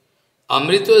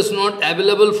 Amrita is not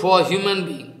available for human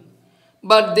being.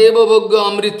 But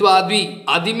Devabhogya, Amrita,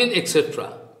 Adi means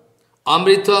etc.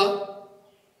 Amrita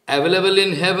available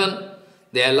in heaven.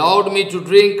 They allowed me to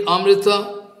drink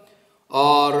Amrita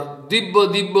or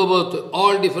Dibba,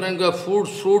 all different kind of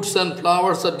fruits and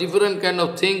flowers are different kind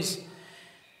of things.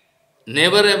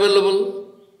 Never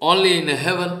available, only in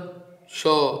heaven.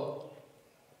 So,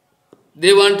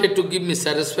 they wanted to give me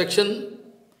satisfaction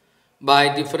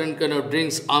by different kind of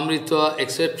drinks, Amrita,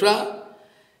 etc.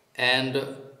 And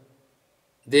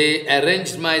they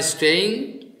arranged my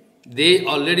staying. They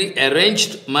already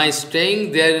arranged my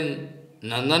staying there in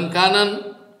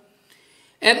Nandankanan.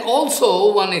 And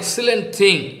also one excellent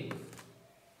thing.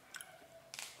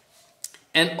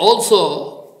 And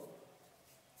also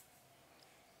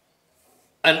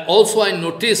I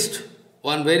noticed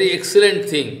one very excellent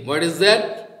thing. What is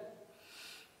that?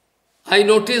 I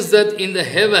noticed that in the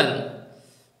heaven,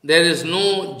 there is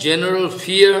no general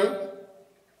fear,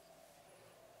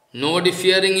 nobody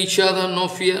fearing each other, no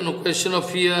fear, no question of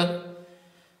fear,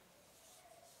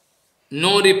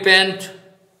 no repent,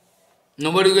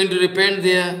 nobody going to repent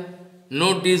there,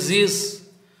 no disease,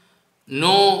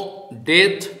 no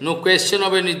death, no question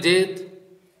of any death,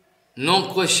 no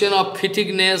question of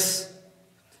fatigueness,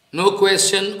 no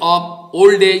question of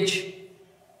old age.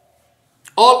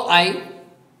 All I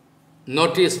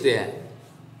noticed there.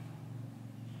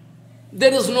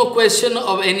 There is no question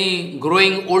of any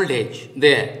growing old age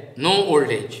there, no old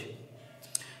age.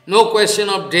 No question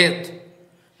of death,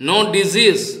 no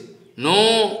disease,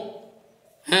 no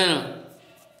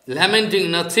lamenting,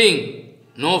 nothing,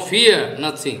 no fear,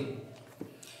 nothing.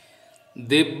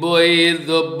 Dibboir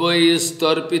dobboir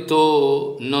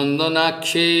starpito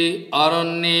nandanakshe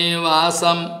aranye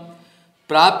vasam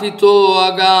prapito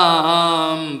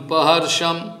agam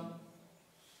paharsham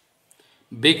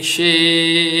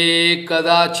Bikshe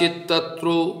kadachit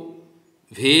tatru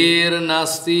bhir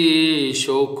nasti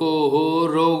shoko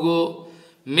rogo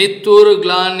mittur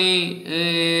glani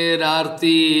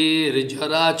artir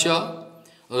jaracha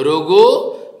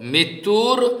rogo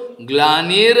mittur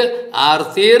glanir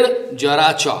artir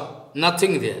jaracha.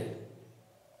 Nothing there.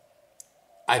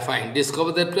 I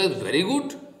discover that place very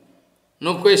good.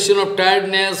 No question of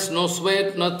tiredness, no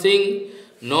sweat, nothing.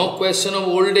 No question of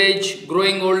old age,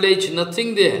 growing old age,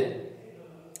 nothing there.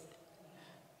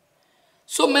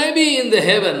 So maybe in the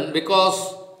heaven,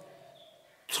 because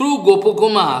through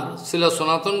Gopakumar, Srila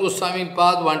Sanatana Goswami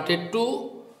Pad wanted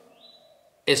to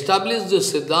establish the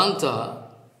Siddhanta,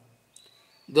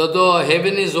 though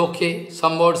heaven is okay,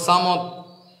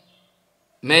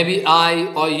 maybe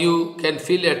I or you can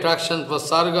feel attraction for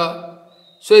Sarga,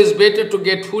 so it's better to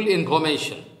get full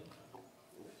information.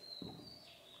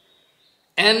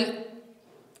 And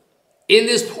in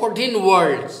these 14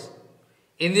 worlds,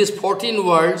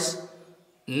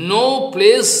 no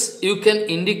place you can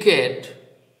indicate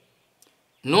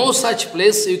no such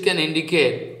place you can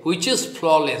indicate which is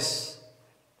flawless.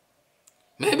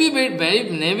 Maybe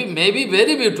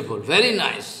very beautiful, very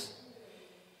nice.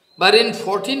 But in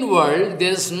 14th world,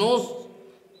 there is no,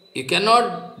 you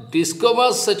cannot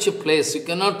discover such a place, you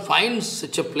cannot find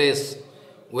such a place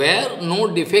where no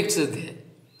defects is there.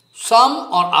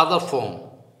 Some or other form.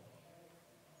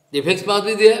 Defects must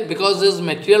be there because this is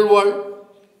material world.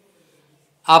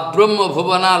 Abrahma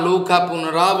bhuvana loka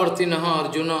punaravartinaha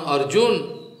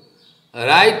Arjun.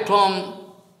 Right from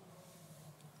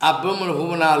Abrahma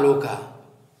bhuvana loka.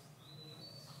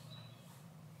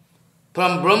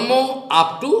 From Brahma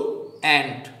up to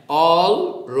Ant,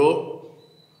 all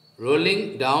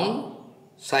rolling down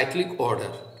cyclic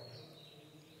order.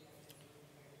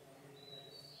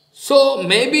 So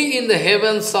maybe in the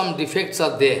heaven some defects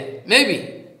are there.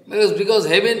 Maybe. Because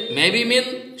heaven, maybe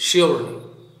means surely.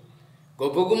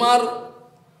 Gopakumar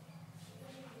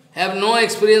have no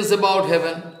experience about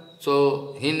heaven.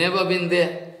 So he never been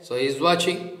there. So he is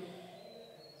watching.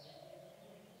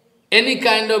 Any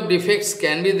kind of defects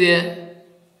can be there.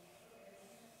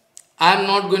 I am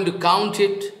not going to count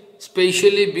it,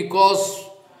 especially because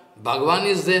Bhagavan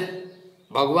is there.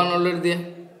 Bhagavan already there.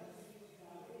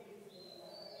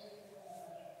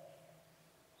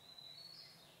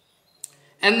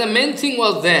 And the main thing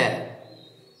was there.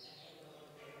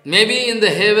 Maybe in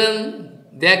the heaven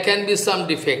there can be some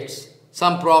defects,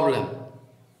 some problem.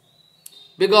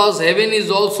 Because heaven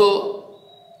is also,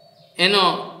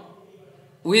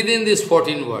 within this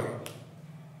 14th world.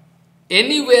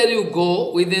 Anywhere you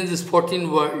go within this 14th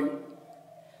world,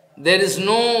 there is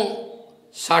no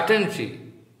certainty.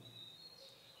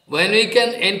 When we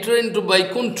can enter into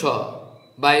Vaikuntha,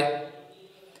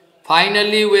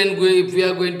 finally if we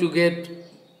are going to get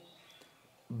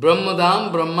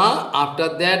Brahmadham, Brahma, after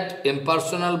that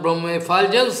impersonal Brahma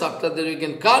effulgence, after that we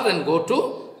can cut and go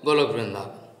to Golok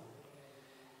Vrindavan.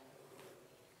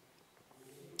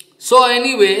 So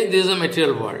anyway, this is a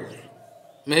material world.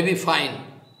 Maybe fine.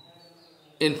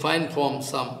 In fine form,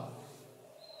 some.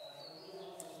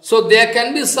 So there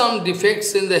can be some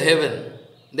defects in the heaven.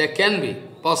 There can be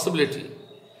possibility.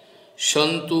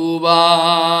 Shantuva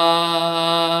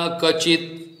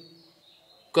katichit.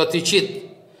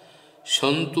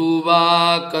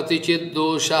 Shantuva katichit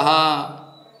doshaha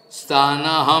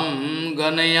sthanaham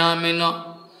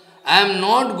ganayamina. I am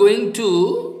not going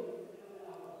to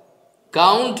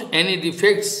count any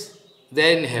defects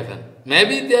there in heaven.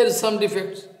 Maybe there is some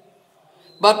defects.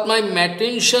 But my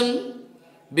attention,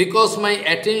 because my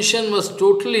attention was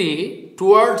totally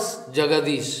towards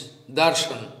Jagadish,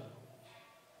 Darshan.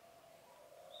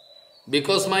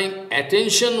 Because my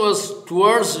attention was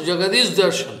towards Jagadish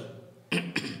Darshan.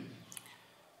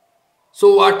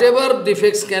 So whatever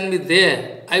defects can be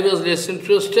there, I was less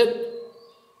interested.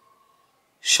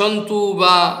 Shantu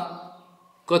va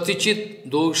katichit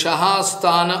doshaha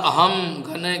sthana aham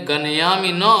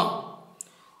ganayami na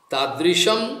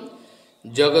tadrisham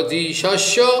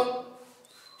Jagadishasya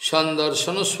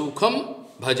Sandarsana Sukham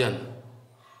Bhajan.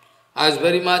 I was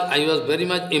very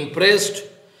much impressed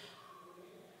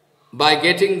by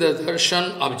getting the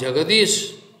darshan of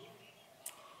Jagadish.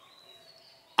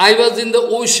 I was in the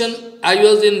ocean, I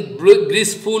was in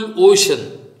blissful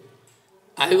ocean.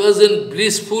 I was in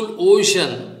blissful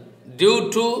ocean due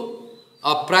to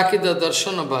a prakita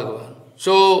darshan of Bhagavan.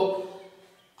 So,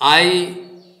 my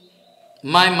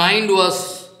mind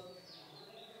was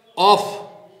off.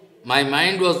 My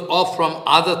mind was off from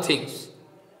other things.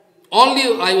 Only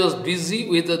I was busy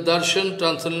with the darshan,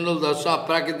 transcendental darshan,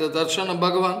 prakita darshan of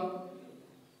Bhagavan.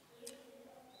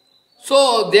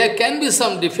 So there can be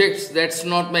some defects, that's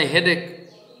not my headache.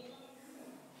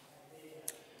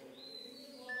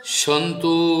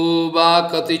 Shantu va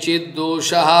katichid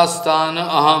doshaha sthana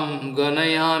aham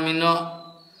ganayamina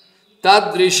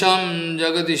tadrisham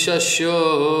jagadishasya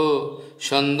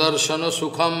sandarshana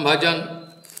sukham bhajan.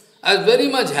 I was very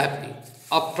much happy.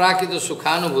 Aprakita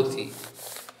sukhanubhuti.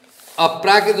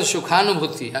 Aprakita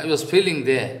sukhanubhuti. I was feeling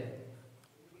there.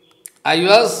 I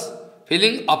was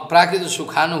feeling aprakita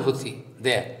sukhanubhuti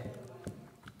there.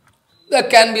 There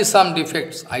can be some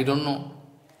defects, I don't know.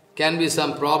 Can be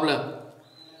some problem.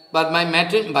 But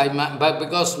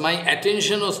because my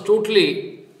attention was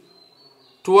totally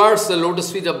towards the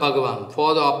lotus feet of Bhagavan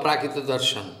for the aprakita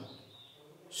darshan.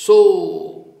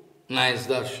 So nice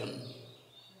darshan.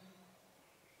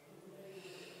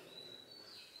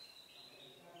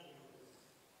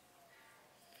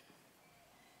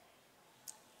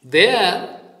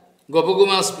 There,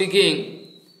 Gopakuma speaking,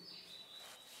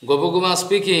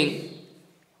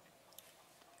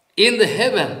 in the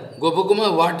heaven,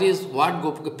 Gopakuma,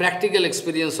 practical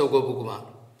experience of Gopakuma?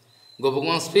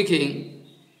 Gopakuma speaking,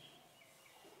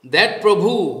 that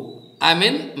Prabhu, I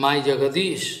mean my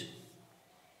Jagadish,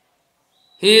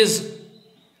 he is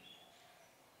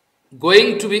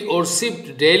going to be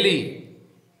worshipped daily.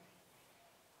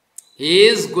 He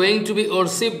is going to be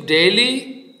worshipped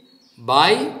daily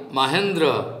by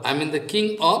Mahendra, I mean the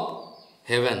king of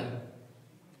heaven.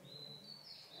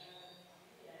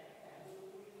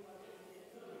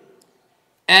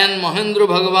 And Mahendra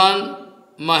Bhagavan,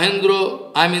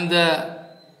 Mahendra, I mean the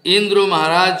Indra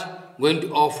Maharaj, going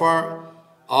to offer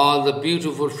all the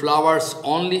beautiful flowers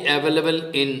only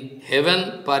available in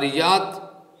heaven, Parijat,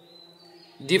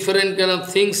 different kind of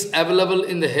things available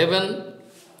in the heaven,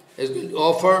 is going to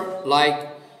offer like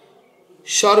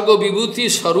Sharga Vibhuti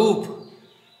Sarup.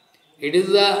 It is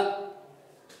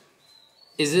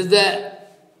the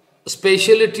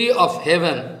speciality of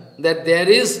heaven that there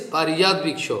is Parijat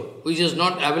Bhikshu, which is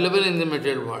not available in the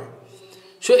material world.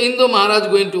 So Indra Maharaj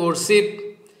going to worship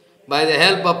by the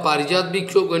help of Parijat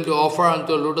Bhikshu, going to offer unto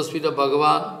the lotus feet of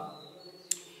Bhagavan,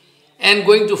 and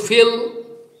going to feel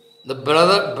the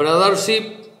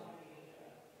brothership.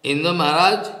 Indra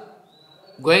Maharaj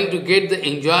going to get the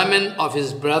enjoyment of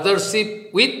his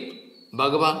brothership with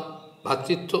Bhagavan,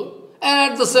 Bhaktitva.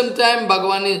 And at the same time,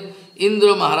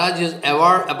 Indra Maharaj is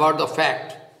aware about the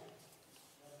fact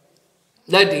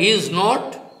that he is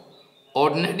not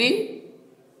ordinary.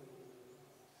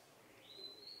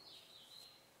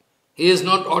 He is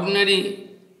not ordinary,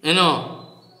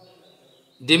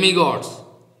 demigods.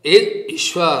 He is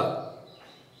Ishwar.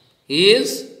 He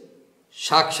is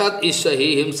Sakshat Ishwar.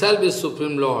 He himself is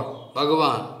Supreme Lord,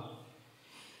 Bhagavan.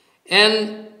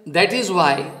 And that is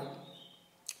why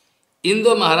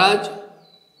Indra Maharaj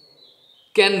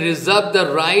can reserve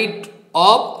the right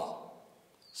of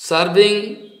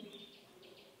serving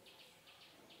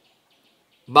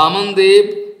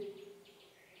Vamandev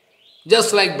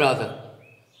just like brother.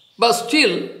 But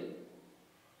still,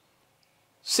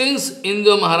 since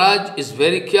Indra Maharaj is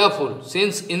very careful,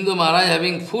 since Indra Maharaj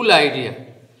having full idea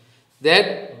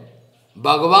that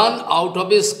Bhagavan out of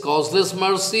his causeless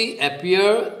mercy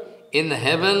appear in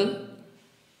heaven,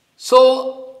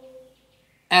 so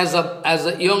as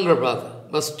a younger brother,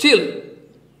 but still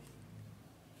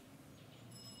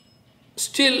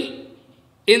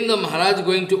Indra Maharaj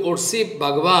going to worship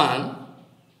Bhagavan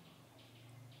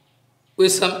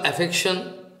with some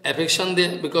affection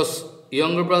there, because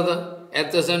younger brother,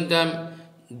 at the same time,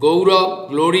 Gaurav,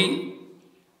 glory,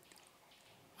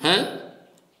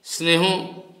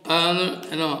 Sneho,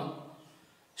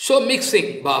 so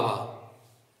mixing Baba.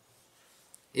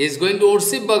 He is going to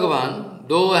worship Bhagavan,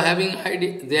 though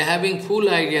they are having full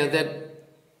idea that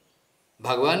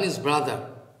Bhagavan is brother,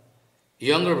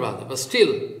 younger brother, but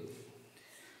still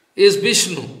is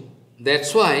Vishnu.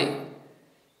 That's why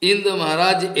Indra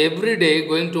Maharaj every day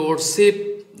going to worship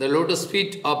the lotus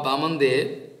feet of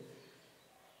Vamandev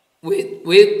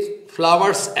with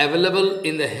flowers available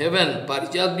in the heaven,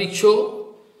 Parijat Bhikshu,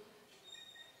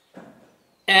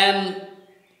 and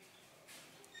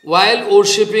while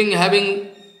worshipping, having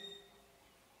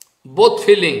both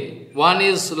feeling, one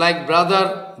is like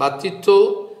brother,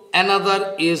 Bhaktitva,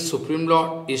 another is Supreme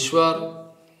Lord, Ishwar.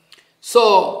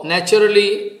 So,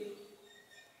 naturally,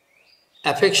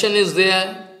 affection is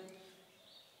there,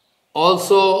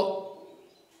 also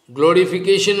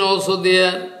glorification also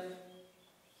there.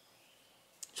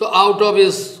 So out of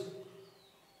his,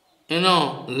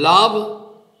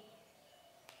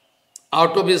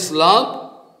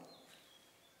 love,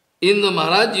 Indra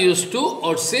Maharaj used to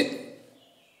worship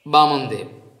Vamandev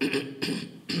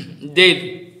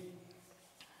daily.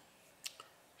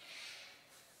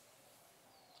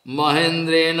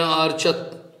 Mahendrena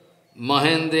archate.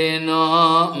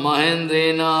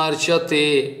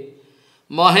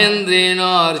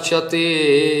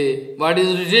 What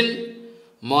is written?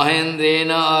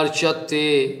 Mahendrena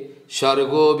archate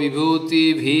Shargo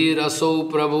vibhuti bhirasau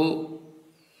prabhu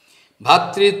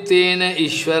bhatrittena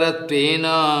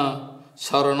ishvaratvena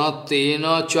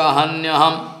saranattena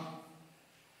chahanyaham.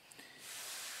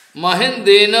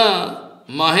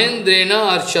 Mahendrena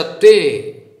archate.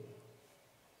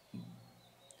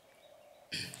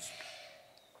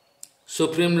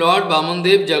 Supreme Lord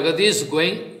Vamandev Jagadish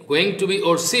going to be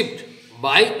worshipped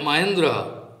by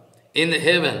Mahendra in the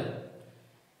heaven.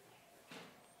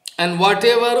 And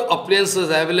whatever appliances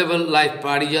available like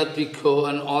Parijat Bhikshu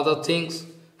and other things,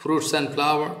 fruits and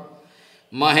flower,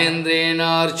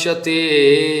 Mahendrena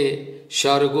archate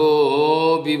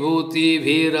Shargo vibhuti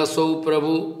bhirasau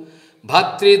prabhu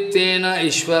bhatrittena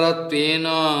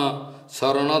ishvaratvena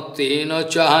saranattena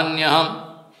chahanyaham.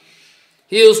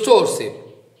 He used to worship.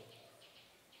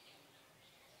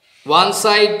 One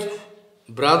side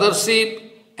brothership,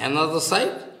 another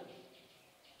side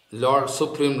Lord,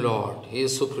 Supreme Lord. He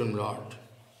is Supreme Lord.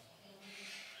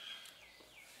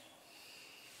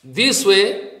 This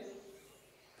way,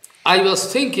 I was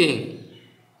thinking,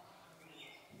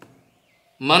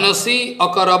 Manasi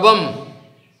Akarabam,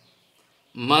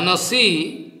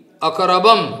 Manasi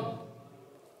Akarabam,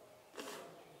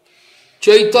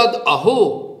 Chaitad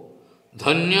Aho,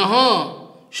 Dhanyaha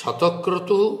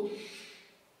Shatakratu.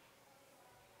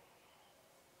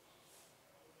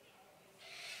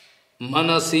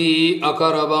 Manasi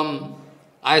Akarabam.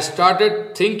 I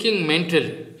started thinking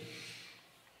mentally.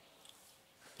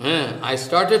 I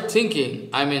started thinking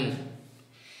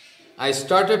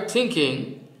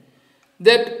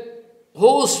that,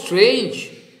 oh strange,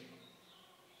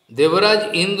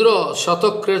 Devaraj Indra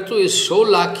Shatakretu is so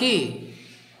lucky.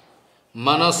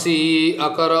 Manasi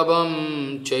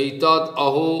Akarabam Chaitad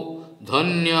Aho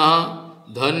Dhanya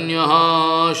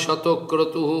Dhanya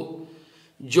Shatakretu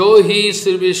Johi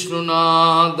Sri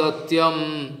Vishnuna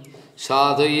Datyam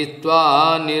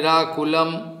Sadhayitva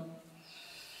Nirakulam.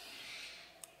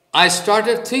 I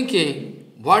started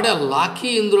thinking, what a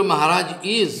lucky Indra Maharaj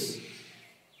is,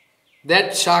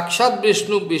 that Sakshat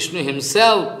Vishnu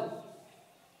himself,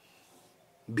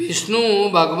 Vishnu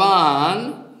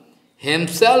Bhagavan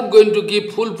himself going to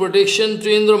give full protection to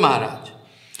Indra Maharaj.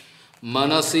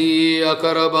 Manasi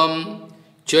Akarabam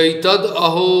Chaitad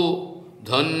Aho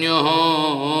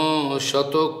Dhanyaha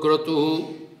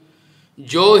Shatokratu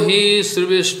Johi Sri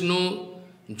Vishnu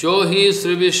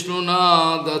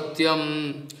Na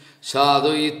Datyam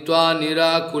Sadhuitva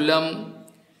Nirakulam.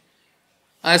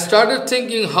 I started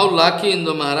thinking how lucky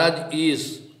Indra Maharaj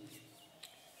is,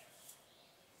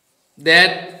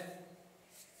 that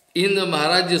Indra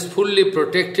Maharaj is fully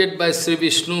protected by Sri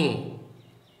Vishnu,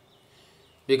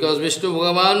 because Vishnu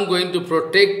Bhagavan going to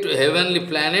protect heavenly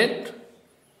planet,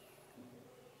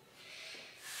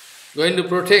 going to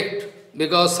protect,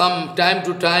 because some time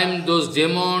to time those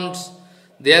demons,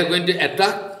 they are going to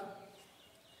attack.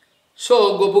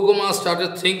 So Gopakuma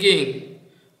started thinking,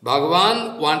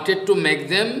 Bhagavan wanted to make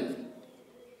them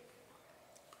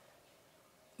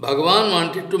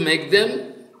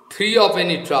free of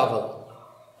any trouble.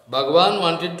 Bhagavan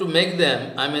wanted to make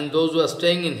them, those who are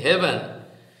staying in heaven.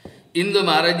 Indra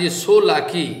Maharaj is so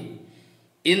lucky.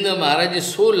 Indra Maharaj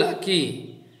is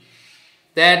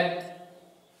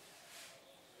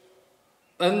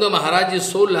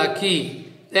so lucky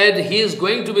that he is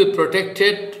going to be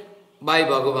protected by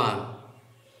Bhagavan.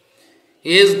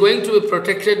 He is going to be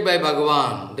protected by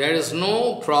Bhagavan. There is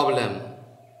no problem.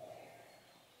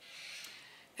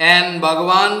 And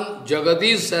Bhagavan,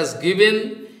 Jagadish, has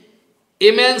given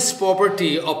immense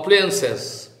property,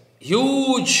 appliances,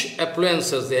 huge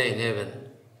appliances there in heaven.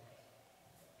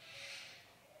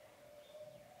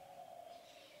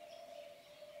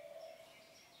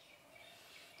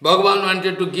 Bhagavan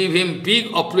wanted to give him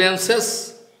big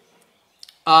appliances,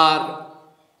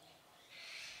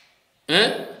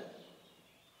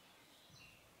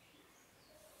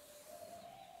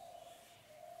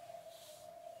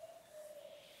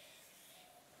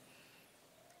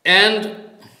 and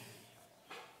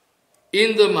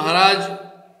Indra Maharaj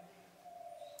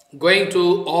going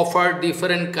to offer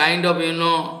different kind of,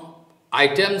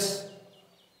 items,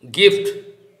 gift.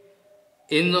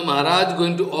 Indra Maharaj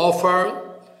going to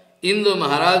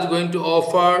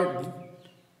offer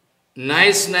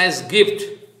nice gift,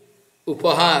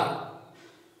 upahar.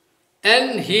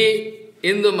 And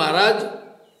Indra Maharaj,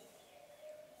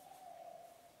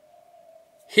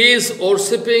 he is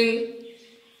worshipping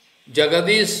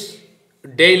Jagadish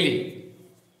daily.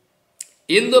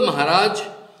 Indra Maharaj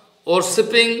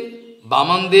worshipping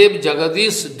Vamandev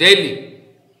Jagadish daily,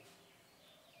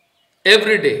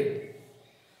 every day.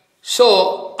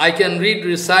 So I can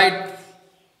recite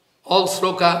all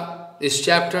sloka, this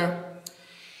chapter.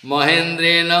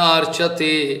 Mahendrena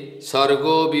archate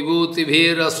sargo vibhuti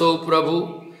bhiraso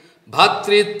prabhu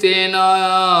bhatritvena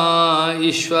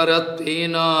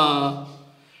ishvaratvena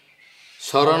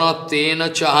saranatvena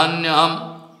chahanyam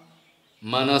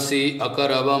manasi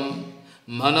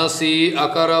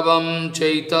akarabam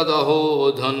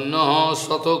chaitadaho dhannaha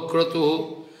satokratu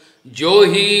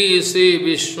johi se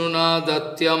vishnuna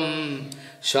datyam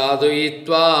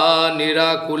sadhuitva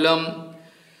nirakulam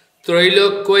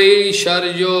Trailokwai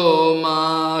sharjo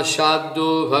ma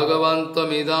sadhu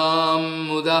bhagavantamidam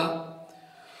muda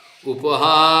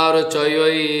upahar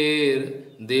chayoir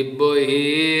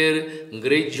dibbohir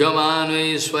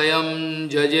grijyamanai swayam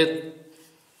jajit.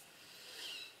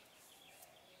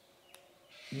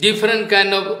 Different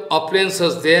kind of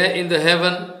appliances there in the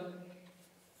heaven.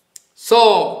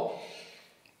 So,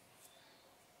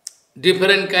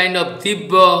 different kind of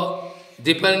dibbo,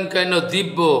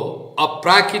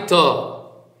 aprakito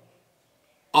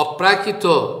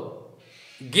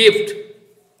gift,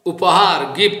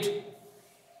 upahar, gift,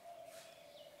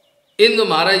 Indra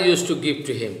Maharaj used to give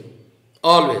to him,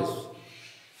 always.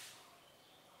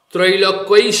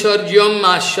 Trailokvaisharyam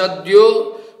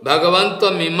ashadyo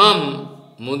bhagavanta mimam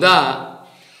muda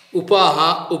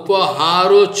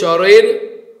upaharo charir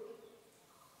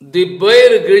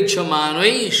Dibbair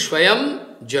Grijhamanoi Shwayam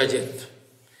Jajet.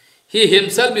 He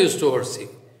himself used to worship.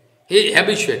 He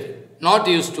habituated, not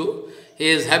used to,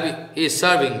 he is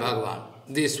serving Bhagavan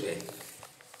this way.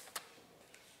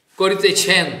 Korite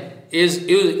Chen is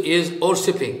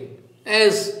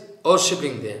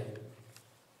worshipping there.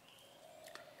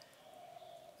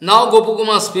 Now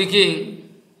Gopukuma speaking,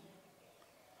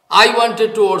 I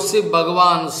wanted to worship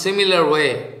Bhagavan similar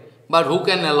way, but who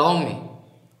can allow me?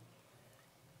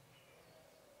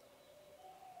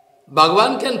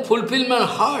 Bhagavan can fulfill my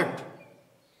heart.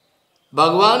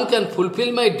 Bhagavan can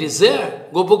fulfill my desire.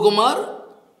 Gopakumar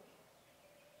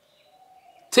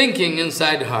thinking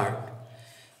inside heart.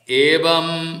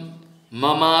 Evam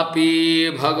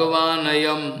mamapi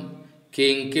bhagavanayam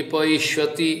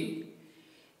kinkipaishvati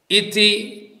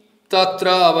iti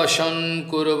tatra avasan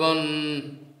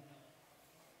kurvan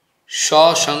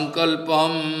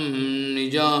sasankalpam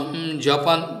nijam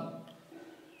japan.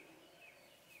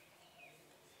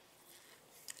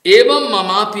 Evam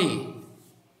mamapi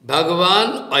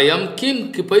Bhagavan ayam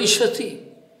kim kipaishati.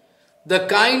 The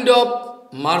kind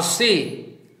of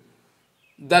mercy,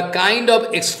 the kind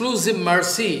of exclusive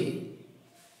mercy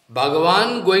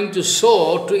Bhagavan going to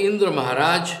show to Indra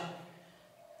Maharaj,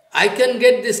 I can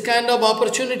get this kind of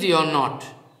opportunity or not.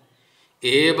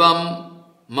 Evam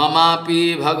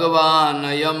mamapi Bhagavan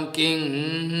ayam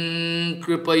kim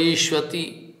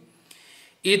kripaishvati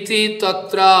iti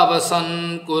tatra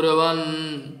vasan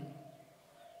kurvan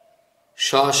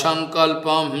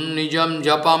sasankalpam nijam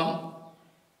japam.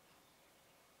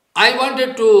 I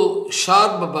wanted to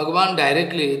serve Bhagavan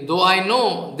directly, though I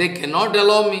know they cannot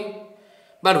allow me.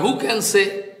 But who can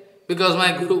say? Because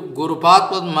my Guru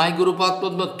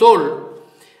Padma told,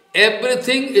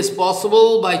 everything is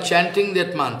possible by chanting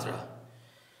that mantra.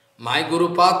 My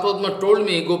Guru Padma told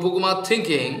me, Gopukuma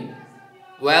thinking,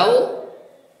 well,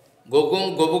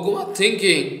 Gopukuma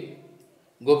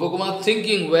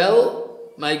thinking, well,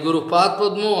 my Guru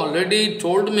Padma already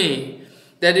told me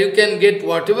that you can get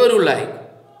whatever you like.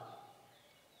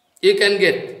 You can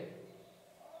get.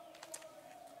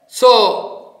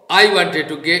 So I wanted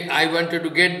to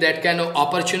get that kind of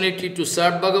opportunity to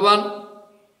serve Bhagavan.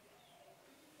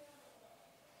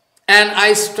 And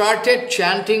I started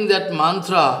chanting that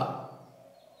mantra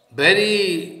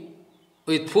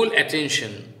with full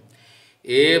attention.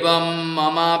 Evam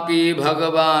mamapi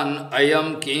Bhagavan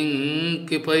ayam king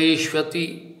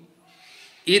kipaishvati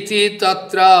iti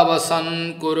tatra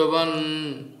vasan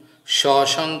kurvan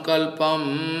sasankalpam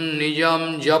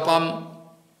nijam japam.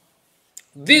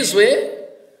 This way,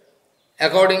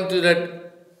 according to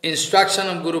that instruction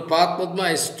of Guru Padma,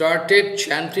 I started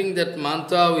chanting that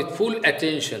mantra with full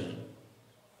attention.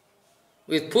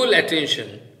 With full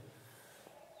attention.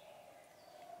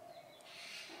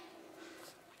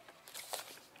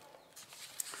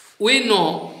 We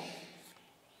know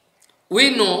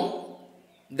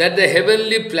that the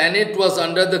heavenly planet was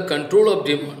under the control of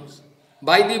demons.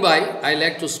 By the by, I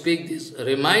like to speak this,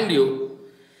 remind you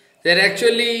that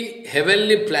actually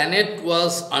heavenly planet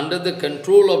was under the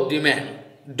control of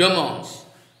demons.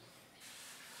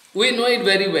 We know it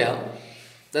very well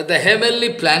that the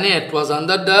heavenly planet was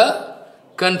under the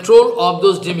control of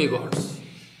those demigods.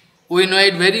 We know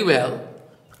it very well.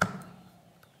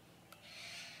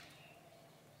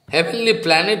 Heavenly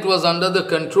planet was under the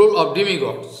control of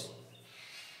demigods.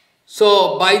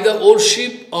 So, by the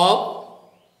worship of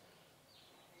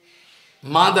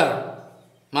Mother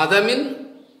means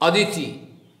Aditi.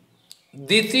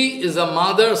 Diti is the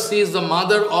mother, she is the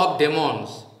mother of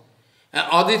demons. And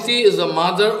Aditi is the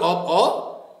mother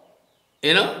of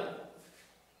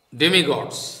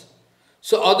demigods.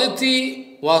 So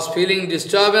Aditi was feeling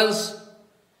disturbance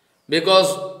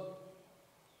because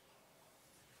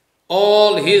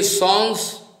all his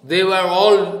songs, they were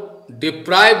all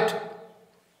deprived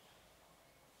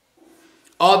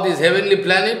of this heavenly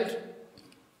planet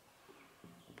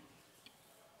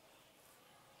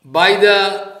by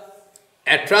the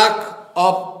attract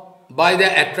of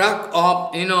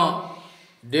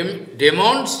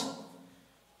demons.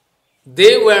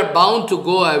 They were bound to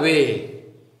go away.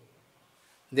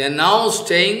 They are now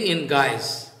staying in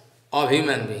guise of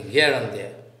human being here and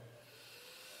there.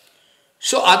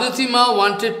 So Aditi Ma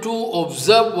wanted to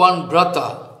observe one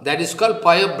brata, that is called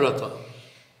Paya Brata.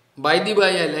 By the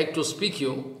way, I like to speak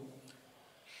you,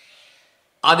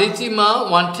 Aditima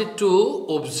wanted to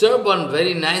observe one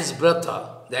very nice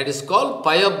brata, that is called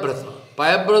Payabrata.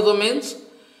 Payabrata means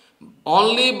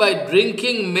only by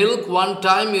drinking milk one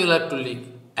time you will have to live.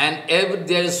 And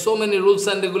there is so many rules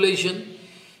and regulations.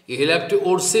 You will have to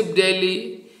worship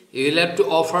daily, you will have to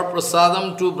offer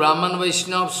prasadam to Brahman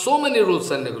Vaishnava, so many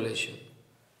rules and regulations.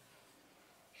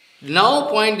 Now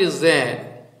point is that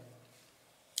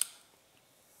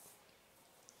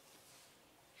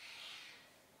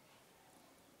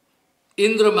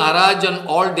Indra Maharaj and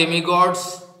all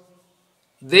demigods,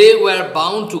 they were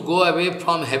bound to go away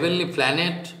from heavenly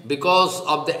planet because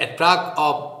of the attack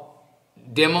of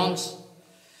demons.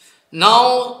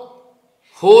 Now,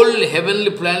 whole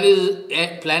heavenly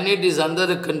planet is under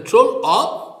the control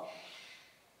of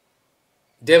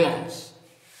demons,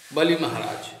 Bali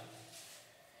Maharaj.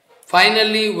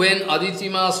 Finally, when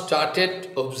Aditima started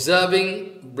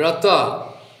observing Brata,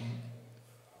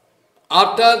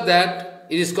 after that,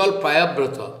 it is called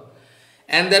Prayabrata.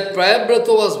 And that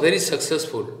Prayabrata was very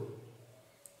successful.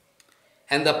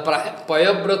 And the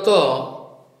Prayabrata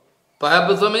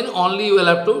means only you will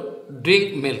have to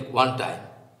drink milk one time.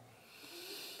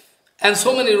 And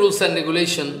so many rules and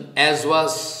regulations, as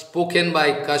was spoken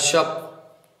by Kashyap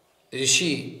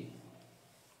Rishi.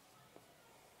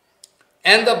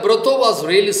 And the Brata was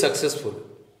really successful.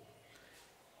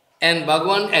 And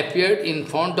Bhagavan appeared in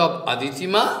front of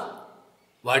Aditima.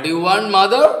 What do you want,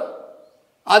 mother?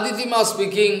 Aditima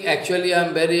speaking, actually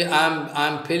I'm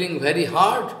feeling very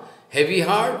hard, heavy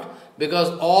heart,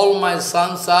 because all my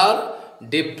sons are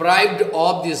deprived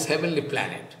of this heavenly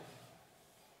planet.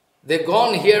 They've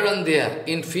gone here and there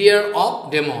in fear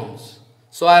of demons.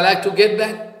 So I like to get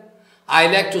back. I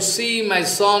like to see my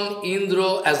son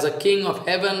Indra as the king of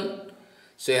heaven.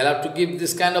 So you'll have to give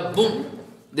this kind of boon.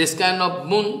 This kind of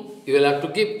boon you will have to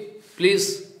give.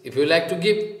 Please, if you like to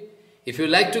give. If you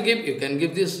like to give, you can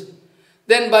give this.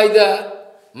 Then by the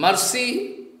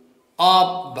mercy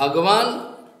of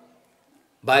Bhagavan,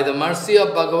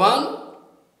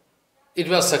 it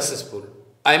was successful.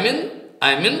 I mean,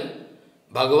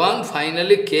 Bhagavan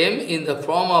finally came in the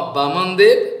form of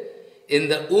Vamandev in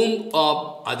the womb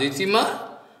of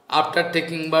Aditima after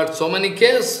taking birth so many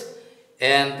cases,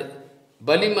 and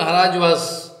Bali Maharaj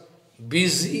was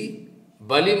busy.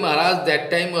 Bali Maharaj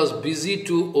that time was busy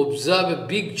to observe a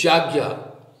big Jagya,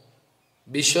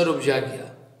 Vishwarup Jagya.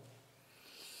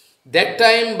 That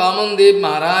time Vamandev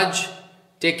Maharaj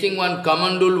taking one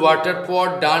kamandul, water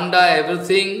pot, danda,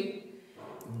 everything,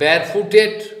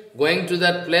 barefooted, going to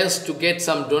that place to get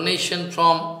some donation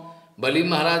from Bali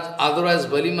Maharaj. Otherwise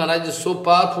Bali Maharaj is so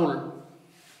powerful.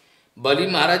 Bali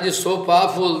Maharaj is so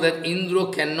powerful that Indra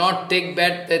cannot take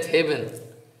back that heaven.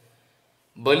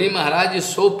 Bali Maharaj is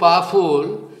so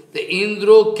powerful that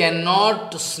Indra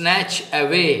cannot snatch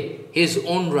away his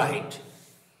own right.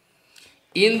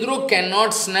 Indra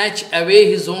cannot snatch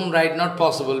away his own right, not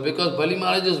possible, because Bali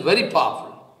Maharaj is very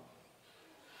powerful.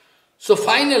 So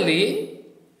finally,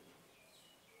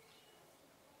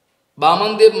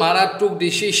 Vamandev Maharaj took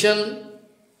decision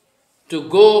to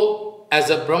go as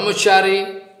a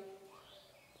brahmachari,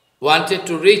 wanted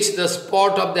to reach the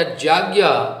spot of that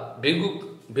Jagya,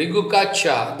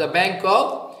 Bhrigukacha, the bank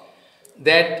of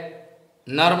that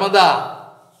Narmada.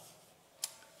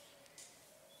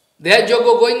 There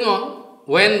yoga going on.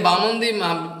 When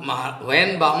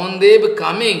Vamandev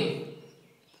coming,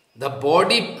 the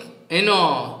body,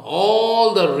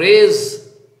 all the rays,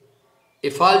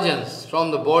 effulgence from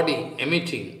the body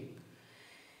emitting.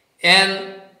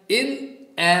 And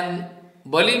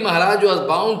Bali Maharaj was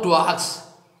bound to ask,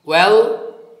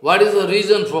 well, what is the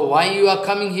reason for why you are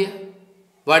coming here?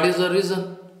 What is the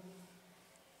reason?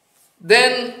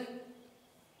 Then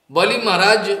Bali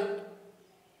Maharaj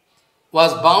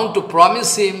was bound to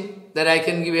promise him that I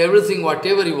can give everything,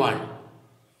 whatever you want.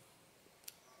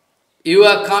 You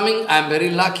are coming, I am very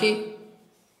lucky,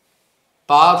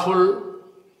 powerful,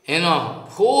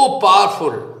 so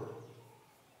powerful.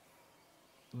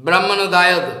 Brahmana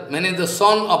Dayad, meaning the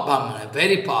son of Brahmana,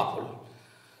 very powerful.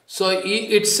 So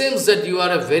it seems that you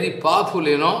are a very powerful,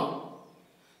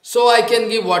 So I can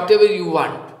give whatever you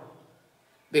want.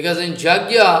 Because in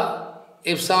Jagya,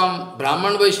 if some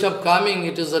Brahman Vaishnava coming,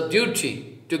 it is a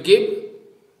duty to give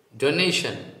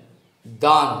donation,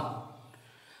 dan.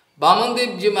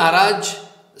 Vamandev Ji Maharaj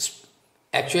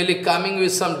actually coming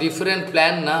with some different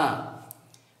plan,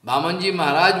 Vamanji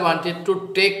Maharaj wanted to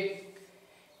take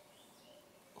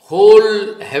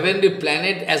whole heavenly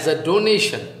planet as a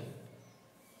donation.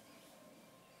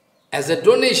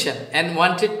 And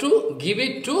wanted to give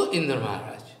it to Indra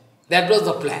Maharaj. That was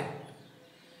the plan.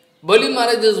 Bali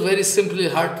Maharaj is very simply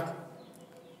hurt.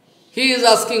 He is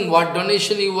asking what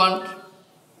donation you want.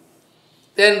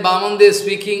 Then Bhamandev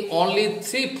speaking only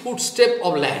 3 footsteps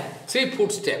of land, 3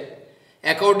 footsteps.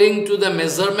 According to the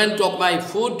measurement of my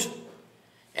foot,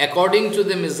 according to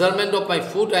the measurement of my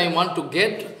foot, I want to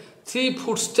get 3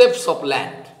 footsteps of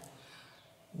land.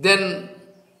 Then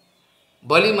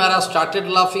Bali Maharaj started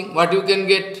laughing. What you can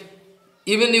get?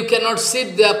 Even you cannot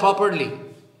sit there properly.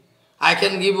 I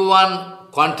can give one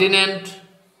continent.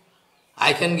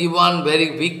 I can give one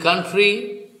very big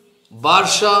country.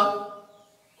 Varsha.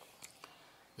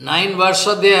 9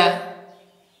 Varsha there.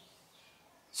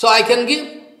 So I can give.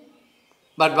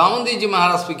 But Bhamandev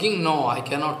Maharaj speaking, no, I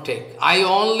cannot take. I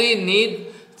only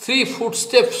need 3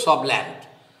 footsteps of land.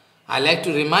 I like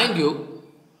to remind you,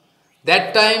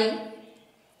 that time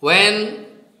when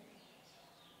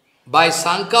by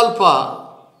Sankalpa,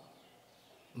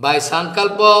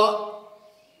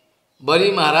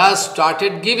 Bali Maharaj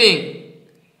started giving.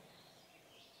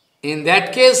 In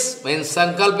that case, when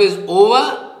Sankalpa is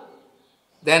over,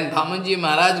 then Bhamanji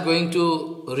Maharaj going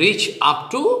to reach up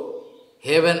to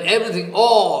heaven, everything,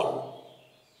 all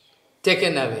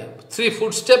taken away. 3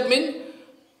 footsteps mean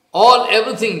all,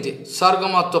 everything,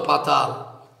 Sargamatta Patal,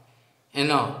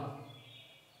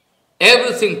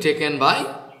 everything taken by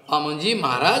Bhamanji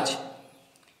Maharaj.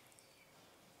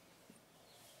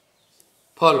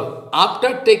 Follow.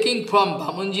 After taking from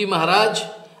Bhamanji Maharaj,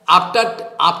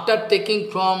 after taking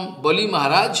from Bali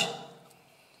Maharaj,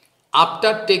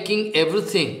 after taking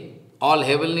everything, all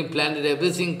heavenly planet,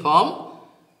 everything from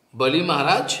Bali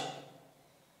Maharaj,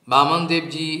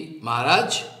 Bhamandevji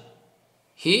Maharaj,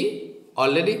 he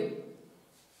already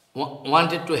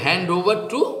wanted to hand over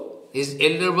to his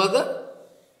elder brother,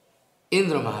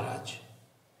 Indra Maharaj.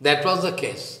 That was the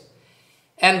case.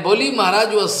 And Bali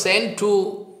Maharaj was sent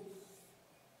to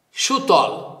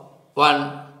Shutal,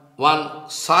 one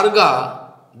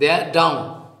sarga there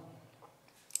down.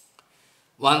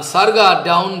 One sarga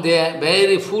down there,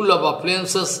 very full of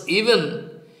appliances, even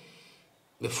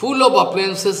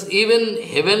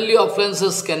heavenly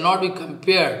appliances cannot be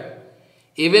compared.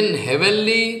 Even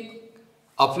heavenly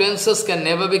appliances can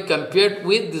never be compared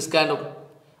with this kind of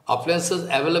appliances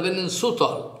available in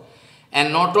Sutal.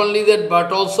 And not only that,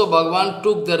 but also Bhagavan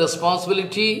took the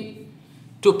responsibility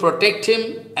to protect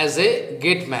him as a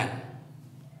gate man.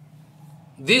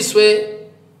 This way,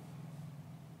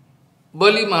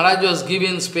 Bali Maharaj was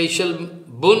given special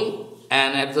boon,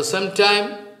 and at the same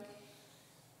time,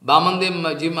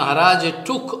 Bhamandev Maharaj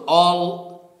took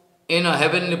all,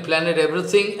 heavenly planet,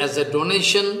 everything as a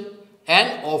donation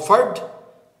and offered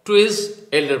to his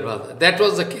elder brother. That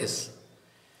was the case.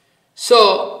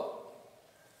 So,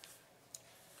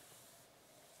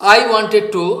 I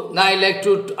wanted to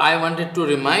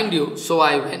remind you, so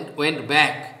I went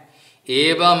back.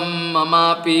 Evam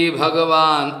mamapi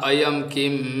bhagavan ayam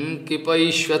kim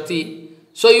kipaishvati.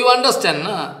 So you understand,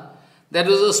 na? That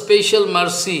was a special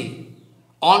mercy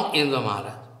on Indra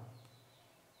Maharaj.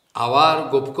 Our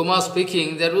Gopkumar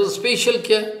speaking, there was a special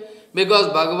care, because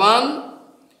Bhagavan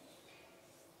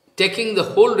taking the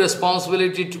whole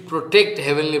responsibility to protect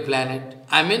heavenly planet,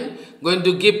 going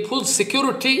to give full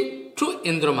security to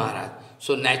Indra Maharaj.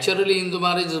 So naturally Indra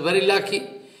Maharaj is very lucky.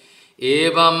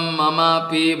 Evam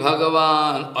mamapi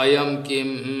bhagavan ayam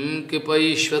kim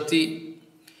kipaishvati.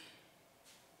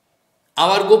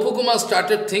 Our Gopakumar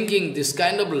started thinking, this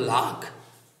kind of luck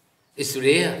is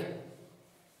rare.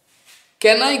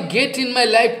 Can I get in my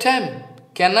lifetime?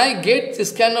 Can I get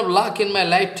this kind of luck in my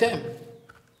lifetime?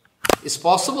 It's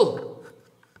possible,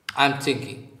 I'm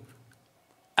thinking.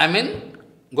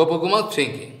 Gopakumar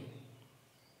thinking.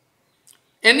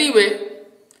 Anyway,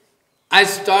 I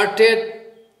started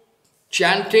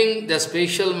chanting the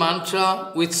special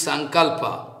mantra with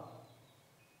Sankalpa.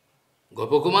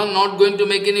 Gopakumar not going to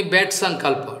make any bad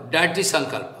Sankalpa, dirty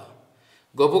Sankalpa.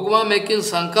 Gopakumar making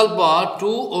Sankalpa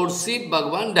to worship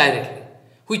Bhagavan directly,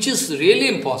 which is really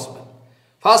impossible.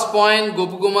 First point,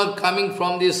 Gopakumar coming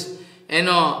from this,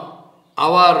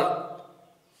 our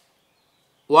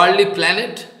worldly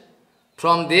planet.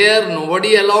 From there,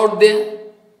 nobody allowed there.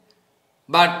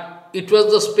 But it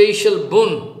was the special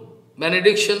boon,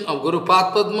 benediction of Guru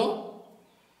Padma.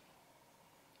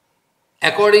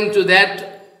 According to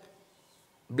that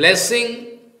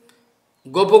blessing,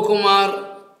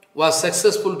 Gopakumar was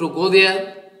successful to go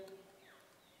there.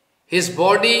 His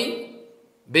body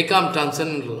became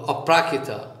transcendental, of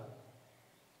Prakita.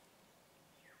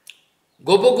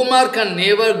 Gopakumar can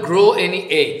never grow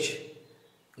any age.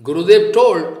 Gurudev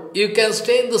told, you can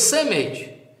stay in the same age.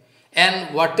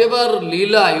 And whatever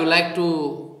Leela you like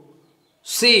to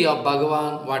see of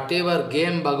Bhagavan, whatever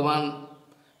game Bhagavan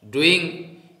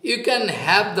doing, you can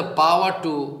have the power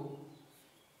to,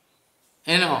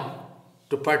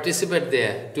 to participate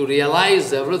there, to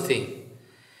realize everything.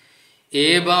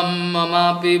 Evam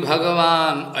mamapi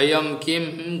Bhagavan ayam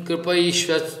kim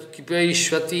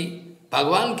kripaishvati.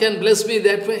 Bhagavan can bless me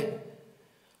that way.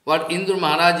 What Indra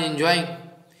Maharaj enjoying.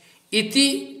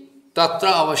 Iti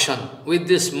tatra avashan. With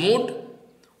this mood,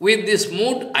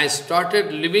 I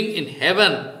started living in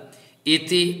heaven.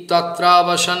 Iti tatra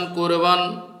avashan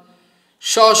kurvan.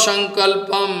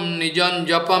 Sasankalpam nijan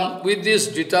japam. With this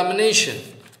determination,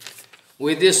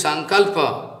 with this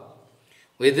sankalpa,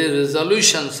 with this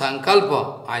resolution,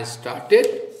 sankalpa,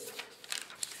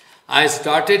 I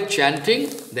started chanting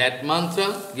that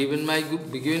mantra given by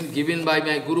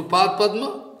my Guru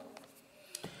Padma.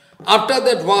 After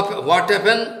that, what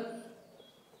happened?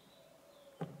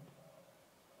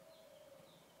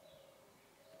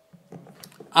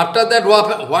 After that,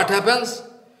 what happens?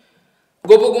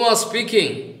 Gopaguma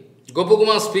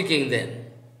speaking then.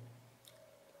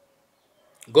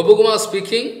 Gopaguma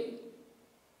speaking,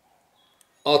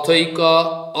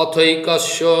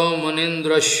 Athaikasya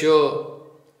manindrasya,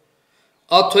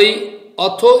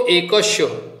 Athaikasya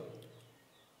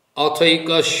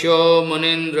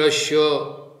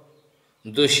manindrasya,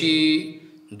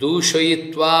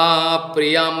 Dushayitva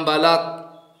priyambalat,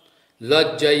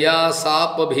 Lajjaya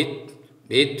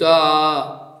sapabhita,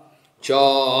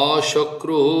 Cha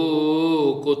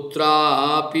shakruhu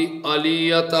kutrapi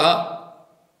aliyata.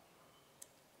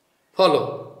 Follow.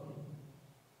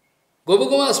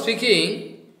 Gopaguma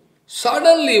speaking,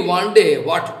 suddenly one day,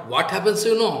 what happens,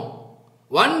 you know?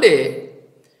 One day,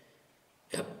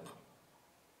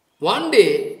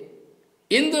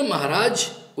 Indra Maharaj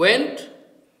went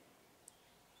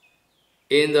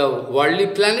in the worldly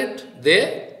planet,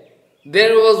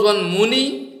 there was one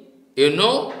Muni, you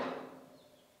know,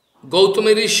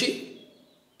 Gautama Rishi,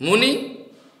 Muni,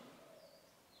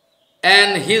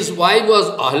 and his wife was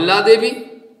Ahalla Devi.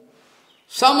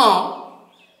 Somehow,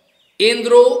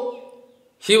 Indra,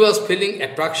 he was feeling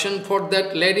attraction for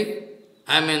that lady.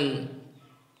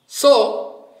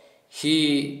 So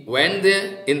he went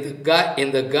there in the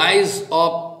guise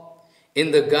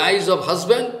of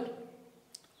husband,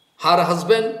 her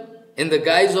husband, in the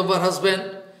guise of her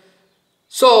husband.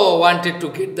 So wanted to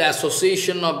get the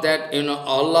association of that,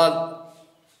 Ahalla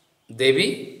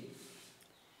Devi.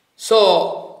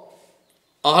 So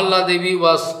Ahalla Devi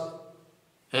was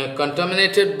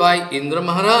contaminated by Indra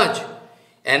Maharaj,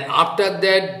 and after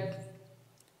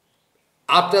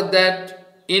that,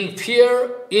 in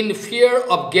fear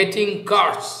of getting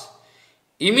cursed,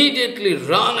 immediately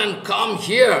run and come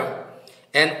here,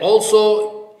 and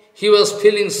also he was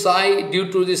feeling shy due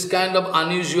to this kind of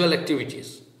unusual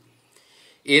activities.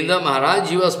 Indra Maharaj,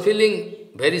 he was feeling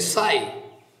very shy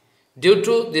due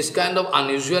to this kind of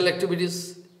unusual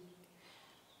activities.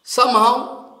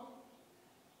 Somehow,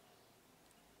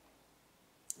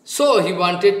 so he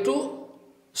wanted to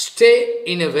stay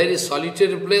in a very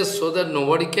solitary place so that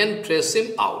nobody can trace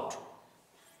him out.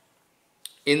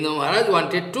 Indra Maharaj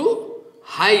wanted to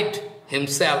hide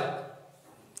himself.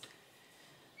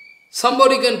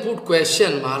 Somebody can put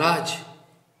question, Maharaj.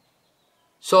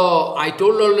 So I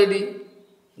told already,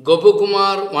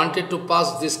 Gopakumar wanted to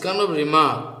pass this kind of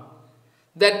remark,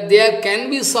 that there can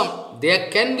be some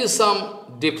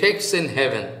defects in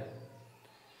heaven.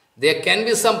 There can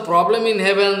be some problem in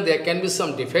heaven, there can be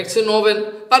some defects in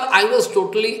heaven, but I was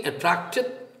totally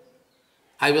attracted.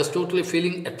 I was totally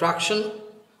feeling attraction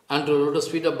unto the lotus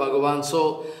feet of Bhagavan,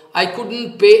 so I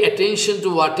couldn't pay attention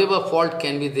to whatever fault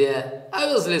can be there.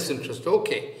 I was less interested,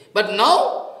 okay. But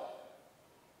now,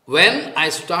 when I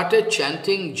started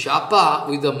chanting japa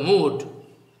with a mood,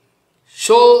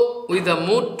 so with a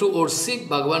mood to worship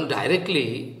Bhagavan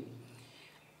directly,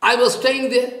 I was staying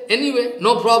there anyway,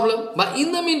 no problem. But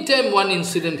in the meantime, one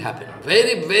incident happened.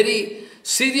 Very, very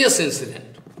serious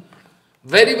incident.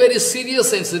 Very, very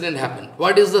serious incident happened.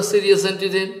 What is the serious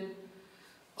incident?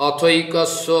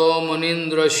 Athaikasya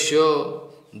manindrasya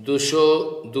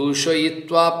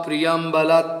dushayitva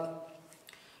priyambalat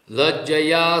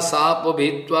lajjaya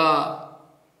sapabhitva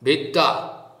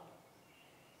bhitta.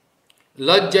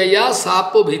 Lajjaya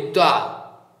sapabhitva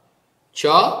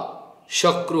cha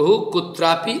shakruhu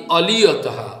kutrapi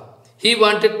aliyataha. He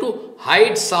wanted to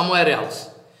hide somewhere else,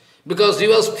 because he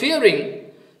was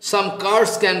fearing some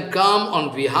curse can come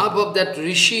on behalf of that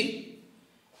rishi,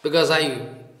 because I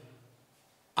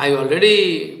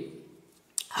already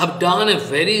have done a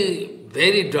very,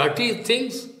 very dirty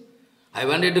things. I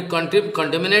wanted to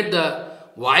contaminate the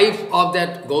wife of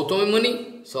that Gautama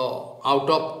Muni. So out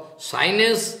of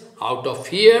shyness, out of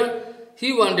fear,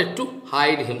 he wanted to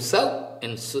hide himself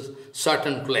in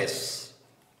certain place.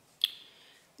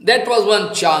 That was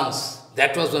one chance.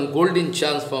 That was one golden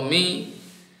chance for me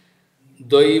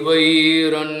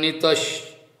Dvaivairannitash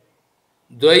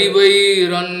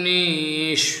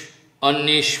Dvaivairanish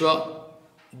Annishva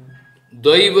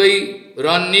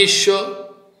Dvaivairannishva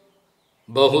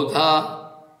Bahudha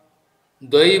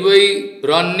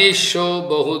Dvaivairannishva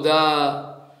Bahudha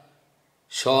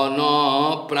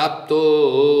Shana Prapto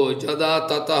Jada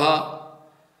Tataha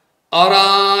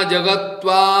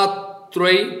Arajagatvat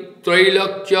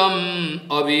Trailakyam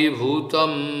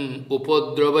Avibhutam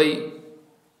Upodravai.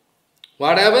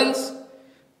 What happens?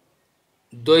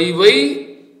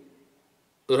 Daivai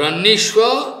Rannishva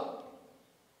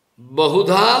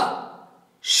Bahudha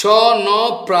Sha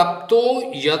na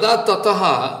Prapto Yada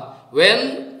Tataha.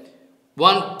 When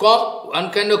one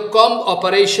kind of comb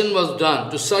operation was done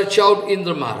to search out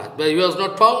Indra Maharaj, but he was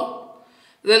not found.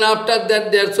 Then after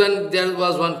that there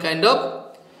was one kind of,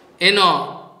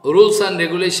 rules and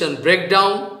regulation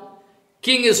breakdown.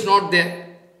 King is not there,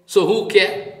 so who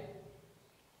care?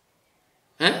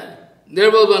 There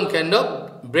was one kind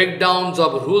of breakdowns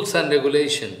of rules and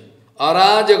regulation.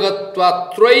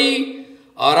 Arajagatva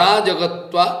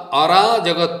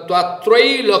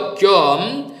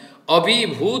trailakyam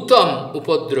abhibhutam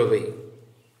upadravai.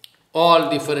 All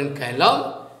different kind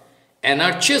of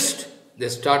anarchists, they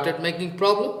started making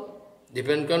problem.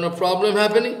 Different kind of problem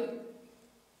happening.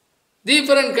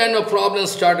 Different kind of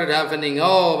problems started happening.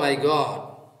 Oh my God.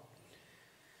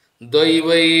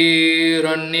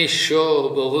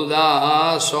 Dvaivairannishyo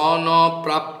bahuda sano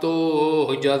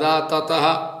prapto jada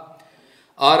tataha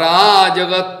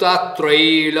arajagatva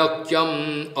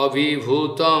trailakyam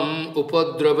avibhutam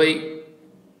upadravai.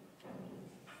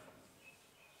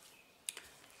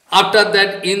 After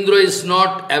that, Indra is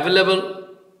not available.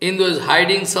 Indra is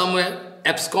hiding somewhere,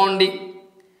 absconding.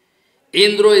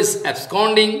 Indra is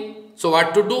absconding. So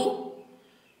what to do?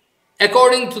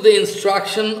 According to the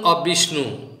instruction of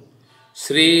Vishnu,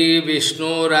 Sri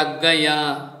Vishnu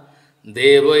Raggaya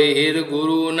Devair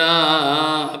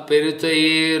Guruna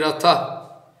Peritai Ratha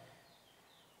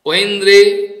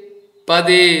Oindre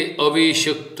Pade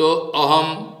Avishukto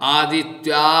Aham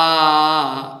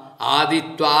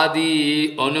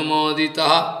Adityadi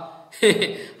Anumodita.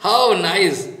 How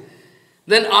nice!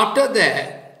 Then after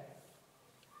that,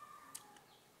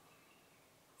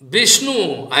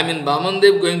 Vishnu,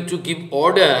 Vamandev, going to give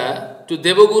order to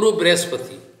Devaguru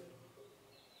Brihaspati.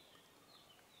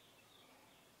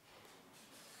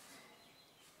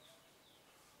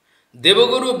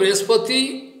 Devaguru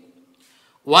Brihaspati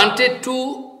wanted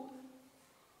to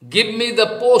give me the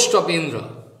post of Indra.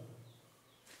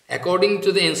 According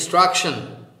to the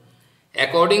instruction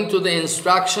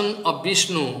of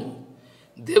Vishnu,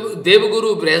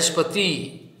 Devaguru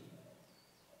Brihaspati,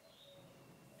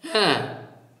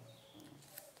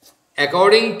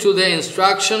 according to the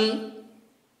instruction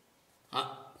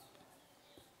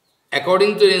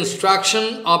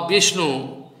of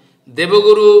Vishnu,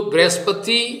 Devaguru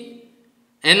Brihaspati,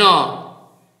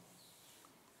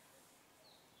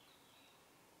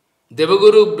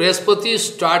 Devaguru Brihaspati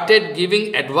started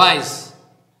giving advice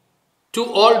to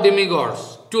all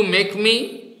demigods to make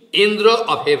me Indra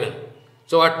of heaven.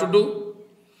 So what to do?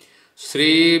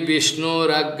 Sri Vishnu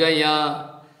Raggaya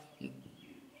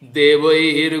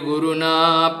Devair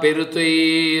Guruna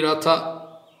Peritai Ratha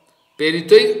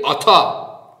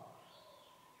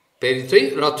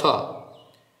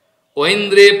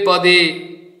Oindre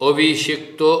Pade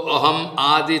Avishikto Aham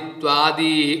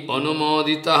Aditvadi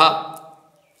Anumoditaha.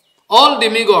 All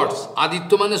demigods,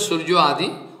 Aditya mane Surya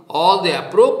Adi, all they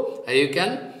approve, you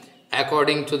can,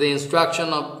 according to the instruction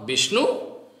of Vishnu.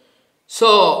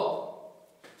 So,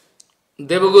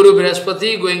 Devaguru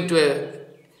Brihaspati going to,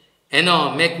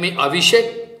 make me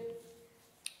Abhishek.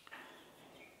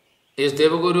 Is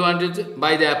Devaguru wanted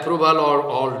by the approval or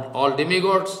all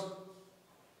demigods?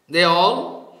 They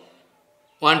all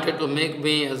wanted to make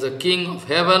me as a king of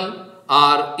heaven,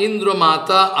 or Indra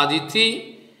Mata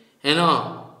Aditi,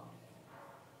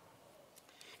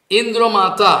 Indra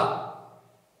Mata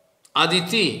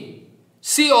Aditi,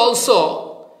 she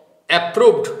also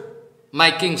approved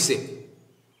my kingship.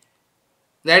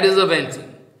 That is the main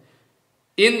thing.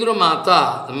 Indra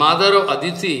Mata, the mother of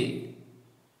Aditi,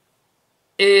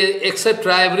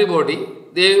 etc. everybody,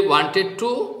 they wanted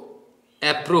to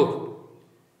approve.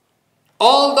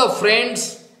 All the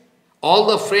friends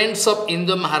of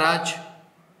Indra Maharaj,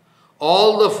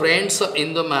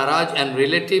 and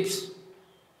relatives,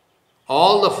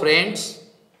 all the friends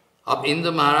of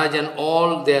Indra Maharaj and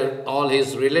all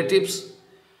his relatives,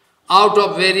 out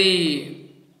of very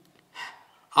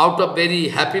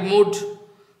happy mood,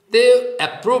 they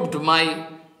approved my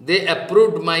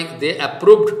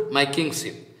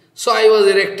kingship. So I was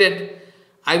elected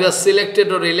I was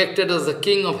selected or elected as the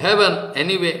king of heaven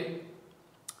anyway.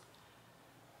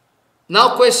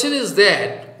 Now question is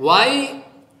that, why,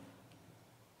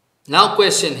 now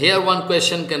question, here one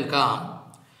question can come,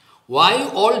 why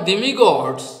all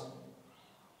demigods,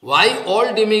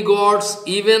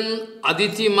 even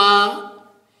Aditima,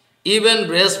 even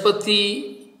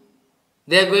Brihaspati,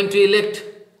 they are going to elect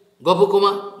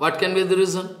Gopakuma? What can be the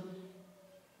reason?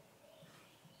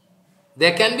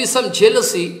 There can be some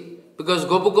jealousy, because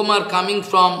Gopakumar coming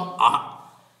from,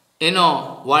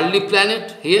 worldly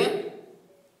planet here,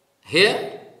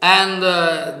 and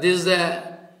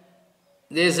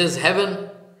this is heaven.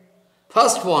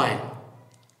 First point,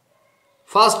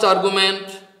 first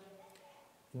argument,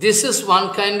 this is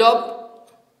one kind of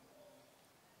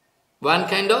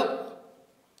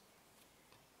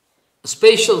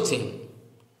special thing.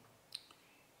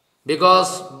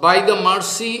 Because by the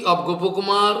mercy of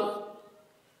Gopakumar,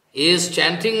 is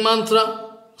chanting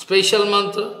mantra, special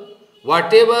mantra,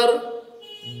 whatever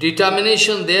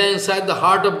determination there inside the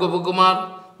heart of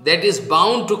Gopakumar, that is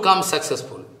bound to come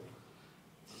successful.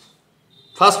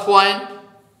 First point.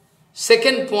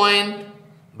 Second point,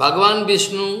 Bhagavan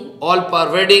Vishnu,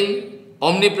 all-pervading,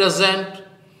 omnipresent.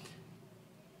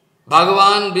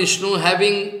 Bhagavan Vishnu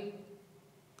having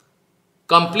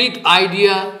complete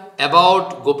idea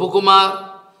about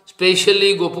Gopakumar,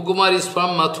 especially Gopakumar is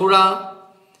from Mathura.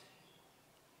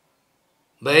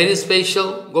 Very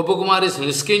special. Gopakumar is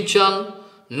Niskinchan,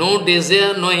 no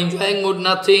desire, no enjoying mood,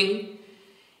 nothing.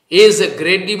 He is a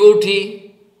great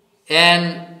devotee,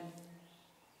 and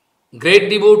great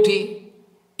devotee.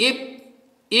 If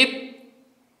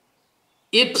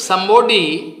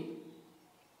somebody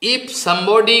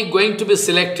going to be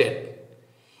selected,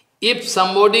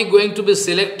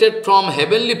 from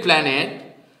heavenly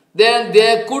planet, then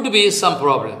there could be some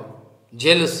problem,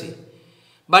 jealousy.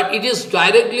 But it is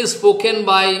directly spoken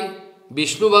by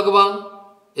Vishnu Bhagavan,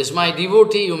 is my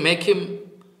devotee, you make him.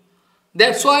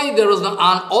 That's why there was no,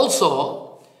 and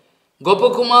also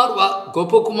Gopakumar,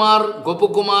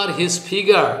 his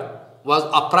figure was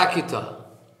aprakita.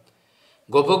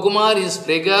 Gopakumar, his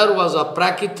figure was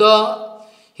aprakita.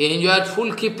 He enjoyed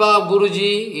full kippa of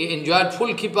Guruji, he enjoyed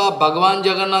full kippa of Bhagavan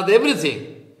Jagannath,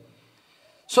 everything.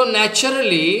 So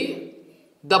naturally,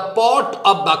 the pot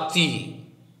of bhakti,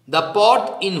 the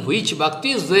pot in which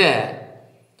bhakti is there,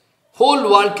 whole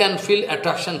world can feel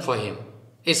attraction for him.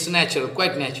 It's natural,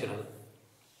 quite natural.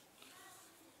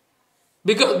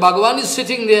 Because Bhagavan is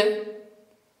sitting there.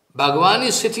 Bhagavan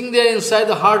is sitting there inside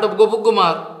the heart of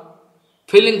Gopakumar,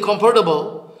 feeling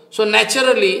comfortable. So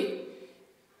naturally,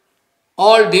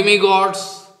 all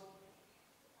demigods,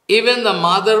 even the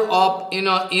mother of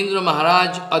Indra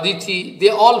Maharaj, Aditi, they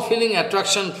are all feeling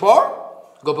attraction for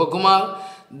Gopakumar.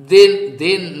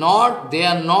 They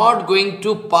are not going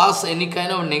to pass any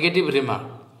kind of negative remark.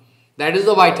 That is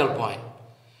the vital point.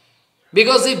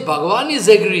 Because if Bhagavan is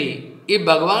agree, if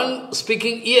Bhagavan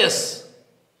speaking yes,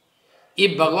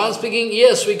 we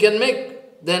can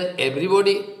make, then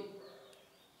everybody,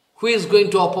 who is going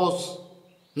to oppose?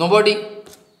 Nobody.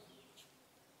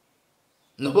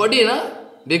 Nobody, na?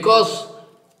 Because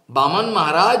Baman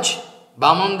Maharaj,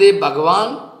 Bamandev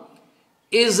Bhagavan,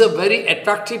 is a very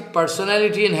attractive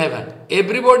personality in heaven.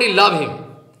 Everybody love him.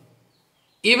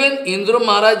 Even Indra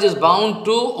Maharaj is bound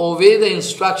to obey the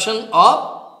instruction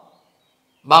of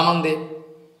Bamandev.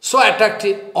 So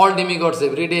attractive, all demigods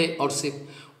every day worship.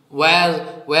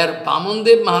 Where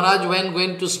Bamandev Maharaj, when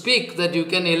going to speak that you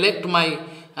can elect my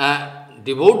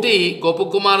devotee,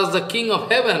 Gopakumar as the king of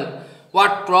heaven,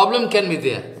 what problem can be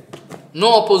there?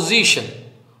 No opposition.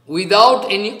 Without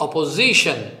any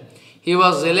opposition, he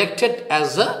was elected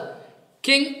as the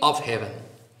king of heaven.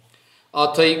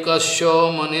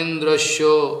 Athaikasya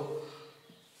manindrasya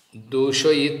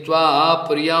dushayitva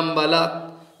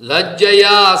priyambalat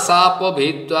lajjaya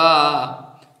sapabhitva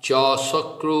cha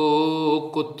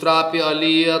sakru kutrapi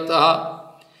aliyataha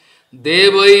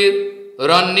devair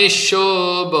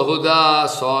rannisyo bahuda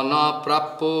sona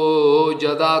prapo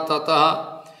jada tataha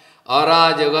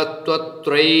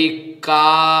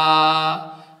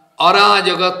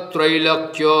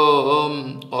arajagatrailakyam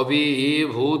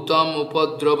abhibhutam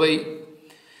upadravai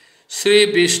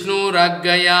Sri Vishnu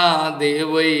Raggaya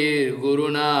Devair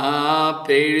Guruna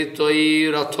Peritai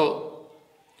Ratho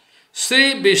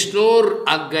Sri Vishnu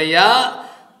Raggaya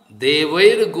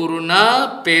Devair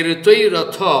Guruna Peritai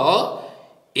Ratho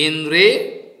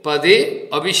Indre Pade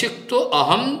Abhishikto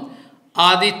Aham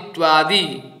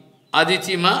Aditvadi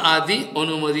Aditima Adi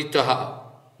Anumaditaha.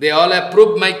 They all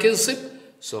approve my kingship,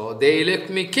 so they elect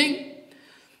me king.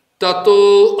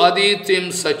 Tato Aditim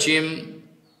Sachim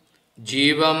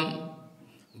Jivam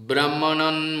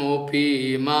brahmanan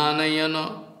mopi manayana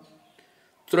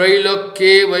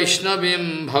trailokye vaishnavim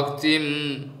bhaktim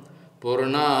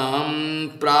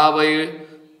purnam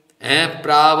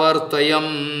pravartayam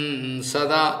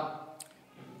sada.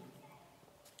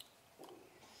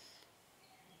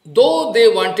 Though they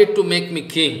wanted to make me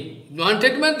king,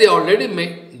 they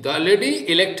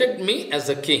already elected me as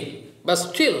a king, but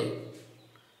still,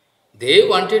 they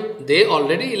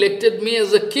already elected me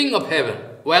as the king of heaven.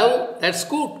 Well, that's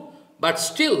good. But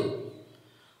still,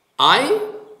 I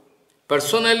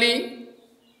personally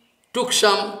took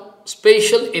some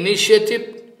special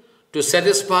initiative to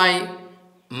satisfy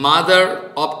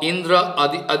mother of Indra,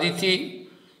 Aditi,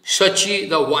 Shachi,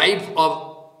 the wife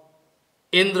of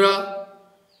Indra,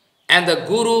 and the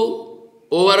guru,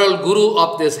 overall guru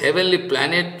of this heavenly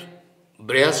planet,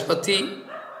 Brihaspati.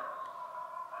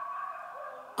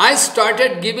 I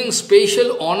started giving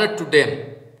special honor to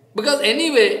them. Because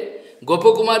anyway,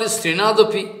 Gopakumar is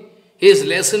Trinadapi. He is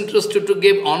less interested to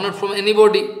give honor from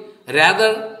anybody.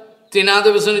 Rather,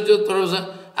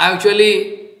 Trinadapi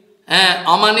actually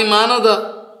Amani Manada.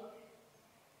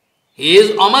 He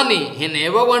is Amani. He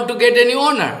never want to get any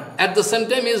honor. At the same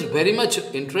time, he is very much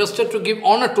interested to give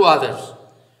honor to others.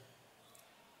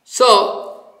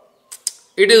 So,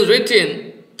 it is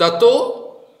written,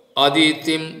 Tato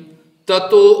Aditim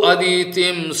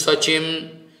Sachim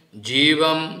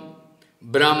Jivam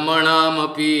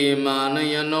Brahmanamapi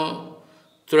Manayano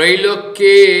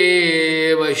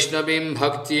Trailokye Vaishnavim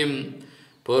Bhaktim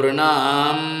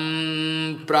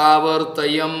Purnam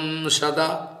Pravartayam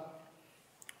Sada.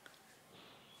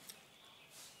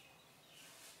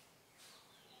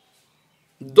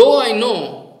 Though I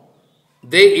know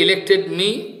they elected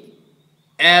me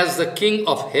as the king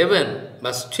of heaven,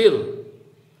 but still,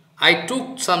 I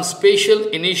took some special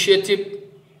initiative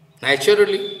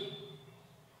naturally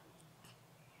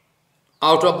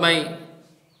out of my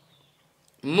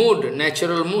mood,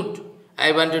 natural mood.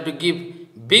 I wanted to give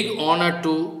big honor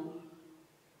to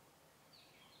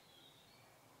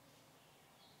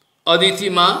Aditi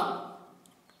Ma,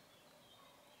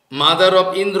 mother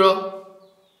of Indra,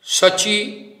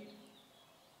 Shachi,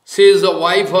 she is the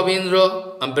wife of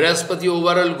Indra, and Brihaspati,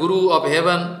 overall guru of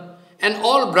heaven, and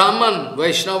all Brahman,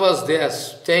 Vaishnavas, they are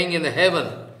staying in the heaven.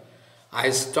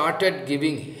 I started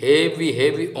giving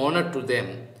heavy honor to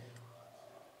them.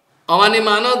 Amani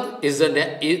Manad is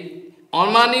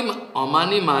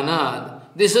Amani Manad,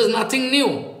 this is nothing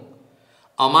new.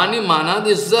 Amani Manad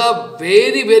is a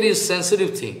very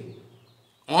sensitive thing.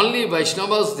 Only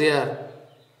Vaishnavas there.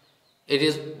 It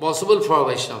is possible for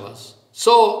Vaishnavas.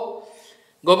 So,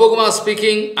 Gopakumar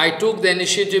speaking, I took the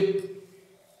initiative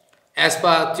as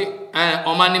per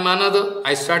Amani Manada.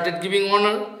 I started giving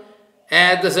honor.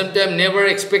 At the same time, never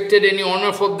expected any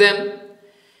honor from them.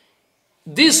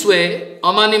 This way,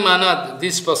 Amani Manad,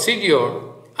 this procedure,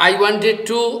 I wanted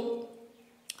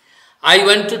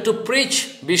to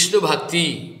preach Vishnu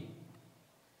Bhakti.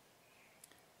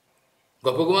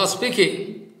 Gopakumar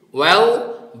speaking, well,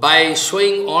 by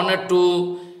showing honor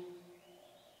to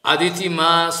Aditi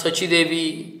Ma, Sachi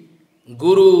Devi,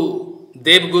 Guru,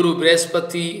 Dev Guru,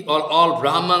 Brihaspati, or all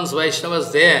Brahmans,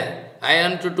 Vaishnavas there, I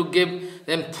wanted to give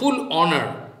them full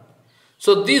honor.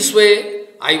 So this way,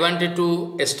 I wanted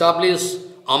to establish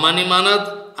Amani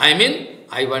Manad,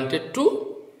 I wanted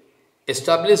to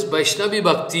establish Vaishnavi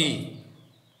Bhakti.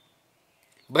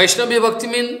 Vaishnavi Bhakti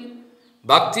means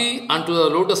Bhakti unto the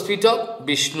lotus feet of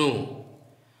Vishnu.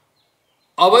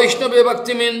 Avaishnavi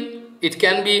Bhakti means it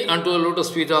can be unto the lotus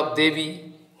feet of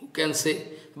Devi, who can say.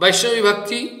 Vaishnavi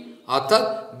Bhakti,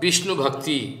 arthat Vishnu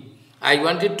Bhakti. I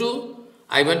wanted to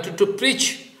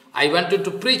preach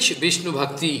Vishnu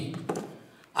Bhakti.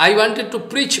 I wanted to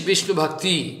preach Vishnu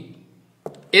Bhakti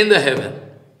in the heaven.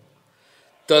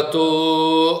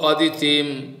 Tato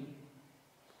aditim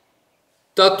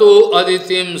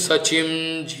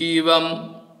sachim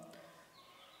jivam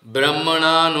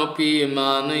brahmananopi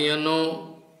manayano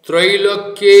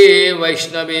trailokye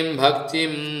vaishnavim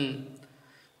bhaktim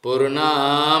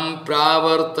purnam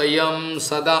pravartayam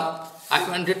sada. I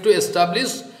wanted to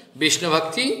establish Vishnu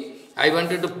Bhakti. I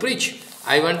wanted to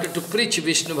preach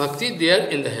Vishnu Bhakti there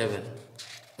in the heaven.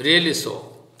 Really so.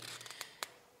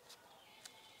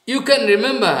 You can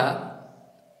remember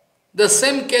the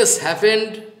same case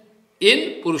happened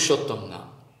in Purushottam Dham.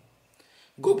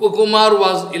 Gopakumar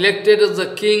was elected as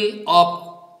the king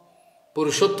of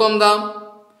Purushottam Dham.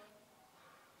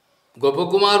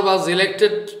 Gopakumar was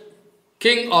elected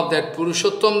king of that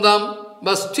Purushottam Dham,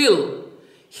 but still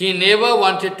he never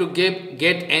wanted to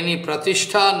get any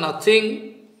pratishtha,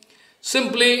 nothing.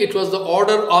 Simply it was the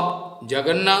order of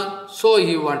Jagannath, so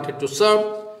he wanted to serve.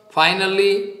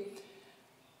 Finally,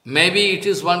 Maybe it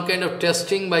is one kind of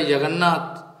testing by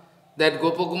Jagannath that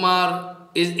Gopakumar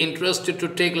is interested to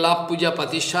take love puja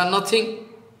patisha, nothing.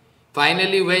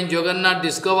 Finally, when Jagannath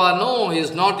discovered, no, he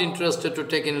is not interested to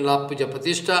take any love puja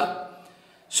patisha,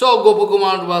 so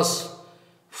Gopakumar was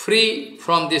free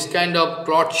from this kind of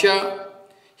torture.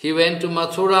 He went to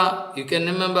Mathura, you can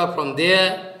remember from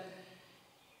there.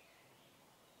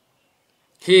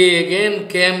 He again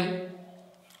came,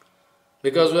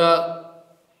 because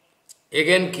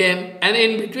again came, and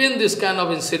in between this kind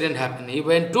of incident happened. He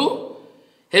went to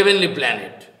heavenly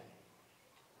planet.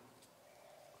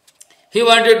 He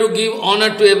wanted to give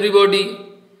honor to everybody.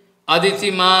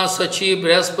 Aditi Ma, Sachi,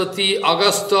 Brihaspati,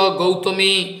 Agastha,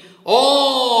 Gautami,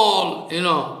 all,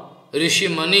 Rishi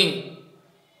Mani.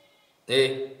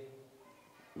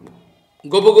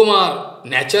 Gopakumar,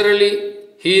 naturally,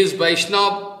 he is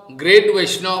Vaishnava, great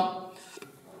Vaishnava.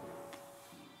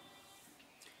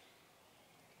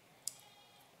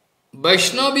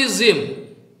 Vaishnavism,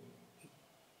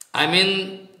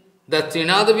 the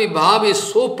Trinadavi Bhav is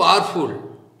so powerful.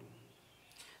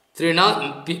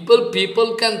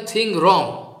 People can think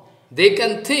wrong. They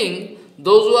can think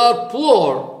those who are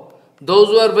poor, those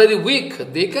who are very weak,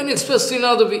 they can express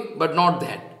Trinadavi, but not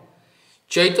that.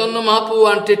 Chaitanya Mahaprabhu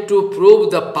wanted to prove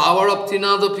the power of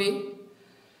Trinadavi.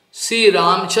 Sri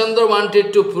Ramchandra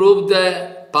wanted to prove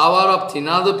the power of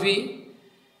Trinadavi.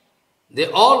 They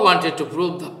all wanted to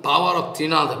prove the power of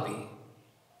Trinadavi.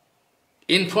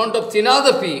 In front of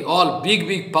Trinadavi, all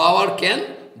big power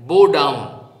can bow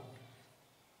down.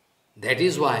 That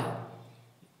is why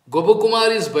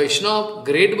Gopakumar is Vaishnava,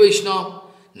 great Vaishnava.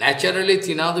 Naturally,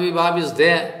 Trinadavi Bhav is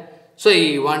there. So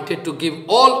he wanted to give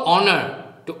all honor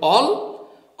to all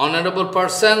honorable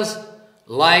persons,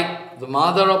 like the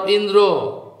mother of Indra,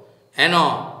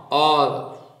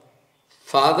 or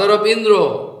father of Indra,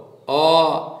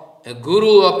 or a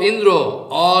guru of Indra,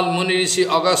 all Munirishi,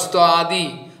 Agastha,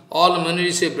 Adi, all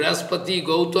Munirishi, Brihaspati,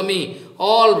 Gautami,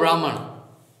 all Brahman.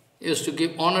 Used to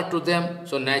give honor to them.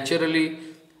 So naturally,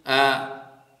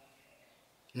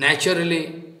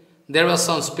 there was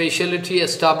some speciality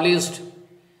established.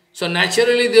 So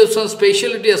naturally there was some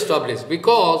speciality established,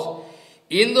 because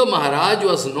Indra Maharaj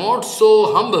was not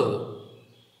so humble.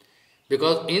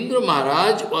 Because Indra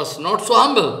Maharaj was not so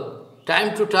humble.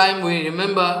 Time to time we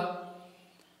remember,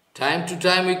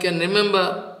 we can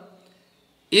remember,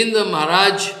 Indra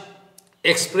Maharaj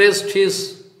expressed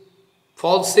his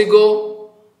false ego,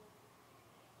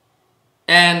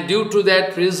 and due to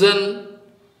that reason,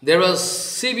 there was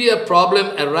severe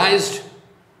problem arised.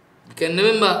 You can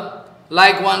remember,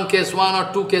 like one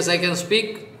or two cases I can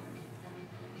speak.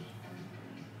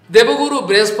 Devaguru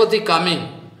Brihaspati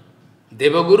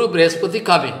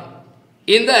coming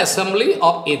in the assembly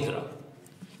of Indra.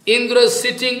 Indra is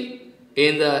sitting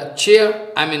in the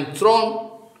chair, throne,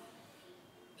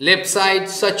 left side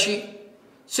Sachi.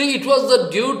 So it was the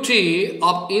duty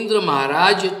of Indra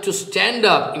Maharaj to stand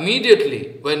up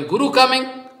immediately when Guru coming,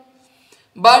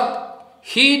 but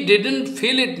he didn't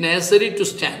feel it necessary to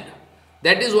stand up.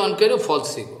 That is one kind of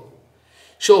false ego.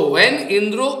 So when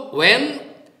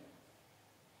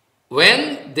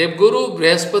Devguru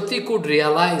Brihaspati could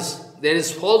realize there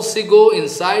is false ego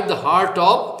inside the heart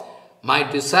of my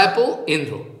disciple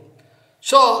Indra,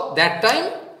 so that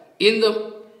time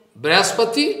Indra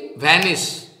Brihaspati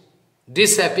vanished,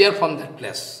 disappear from that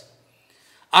place.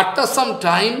 After some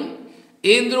time,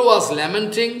 Indra was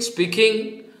lamenting,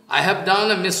 speaking, I have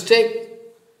done a mistake,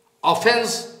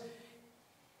 offense.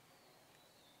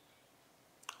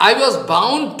 I was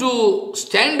bound to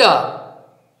stand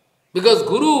up because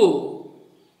Guru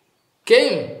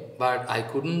came, but I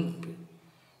couldn't.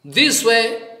 This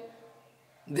way,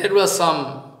 there was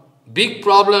some big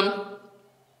problem.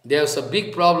 There was a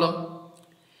big problem.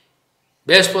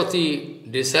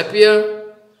 Brihaspati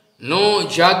disappeared, no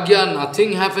jagya,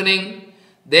 nothing happening.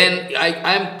 Then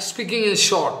I am speaking in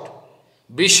short.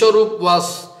 Vishwarup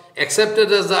was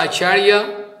accepted as the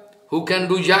Acharya who can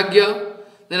do jagya.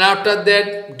 Then after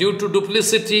that, due to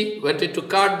duplicity, wanted to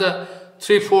cut the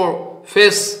 3-4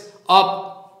 face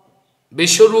of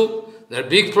Vishwarup. There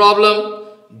big problem.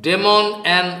 Demon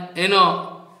and,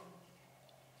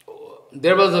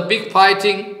 there was a big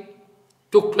fighting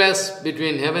took place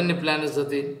between heavenly planets.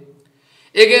 Again,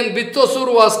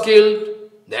 Vittasur was killed.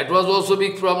 That was also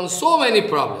big problem. So many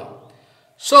problems.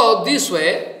 So this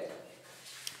way,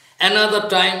 another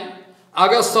time,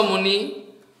 Agastha Muni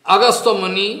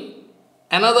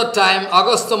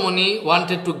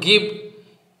wanted to give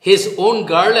his own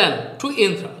garland to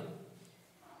Indra.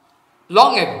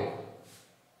 Long ago.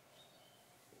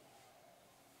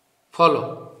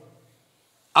 Follow.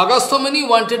 Agastha Muni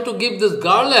wanted to give this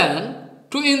garland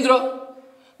to Indra.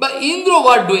 But Indra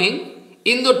what doing?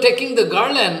 Indra taking the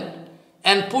garland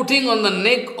and putting on the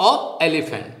neck of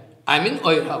elephant. I mean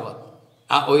Oiravad.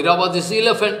 Oiravad is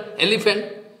elephant.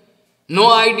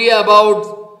 No idea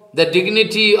about the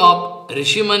dignity of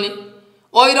Rishimani.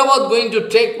 Oiravad going to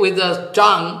take with the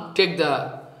tongue, take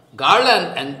the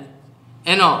garland and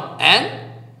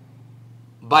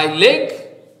by leg,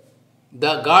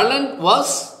 the garland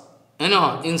was,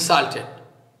 insulted.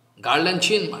 Garland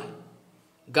chinmay.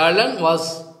 Garland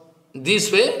was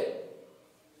this way.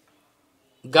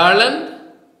 Garland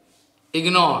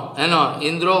ignored.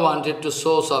 Indra wanted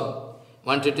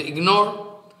to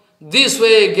ignore. This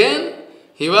way again,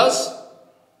 he was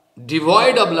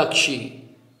devoid of Lakshi.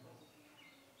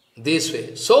 This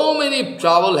way. So many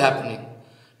trouble happening.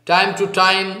 Time to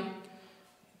time,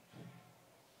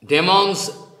 demons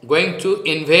going to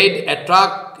invade,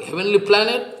 attract heavenly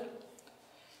planet.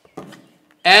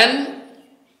 And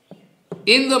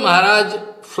Indra Maharaj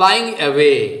flying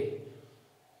away.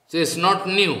 This is not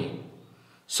new.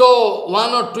 So,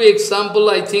 one or two example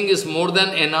I think is more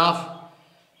than enough.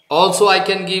 Also I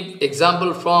can give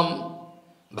example from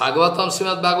Bhagavatam,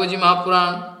 Srimad Bhagavaji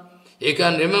Mahapuran. You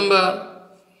can remember,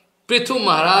 Prithu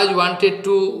Maharaj wanted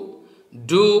to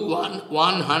do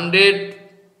 100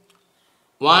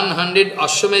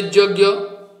 Ashwamedh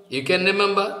Yajna. You can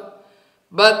remember.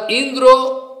 But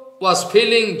Indra was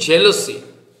feeling jealousy.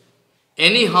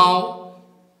 Anyhow,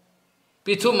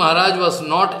 Prithu Maharaj was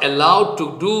not allowed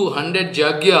to do 100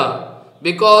 Yajna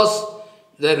because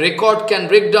the record can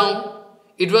break down.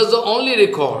 It was the only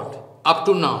record up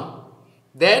to now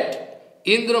that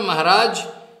Indra Maharaj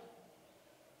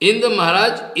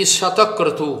is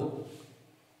Shatakratu.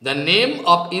 The name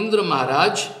of Indra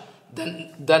Maharaj,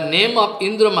 the name of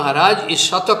Indra Maharaj is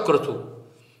Shatakratu.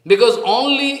 Because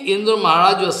only Indra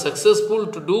Maharaj was successful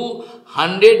to do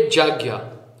 100 Yajna,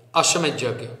 Ashwamedh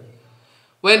Yajna.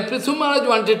 When Prithu Maharaj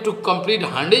wanted to complete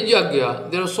 100 Yajna,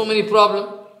 there were so many problems.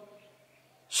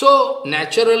 So,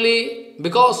 naturally,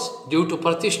 because due to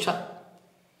Pratishtha,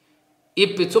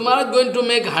 if Prithu Maharaj is going to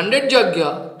make 100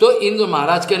 Yajna, so Indra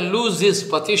Maharaj can lose his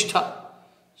Pratishtha.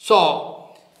 So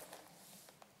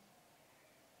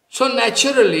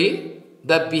naturally,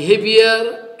 the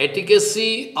behavior,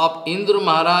 etiquette of Indra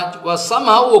Maharaj was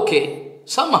somehow okay,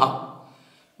 somehow.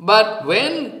 But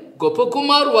when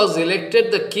Gopakumar was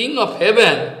elected the king of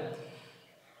heaven,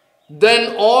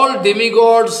 then all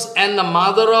demigods and the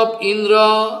mother of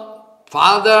Indra,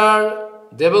 father,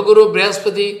 Devaguru,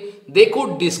 Brihaspati, they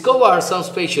could discover some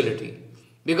speciality.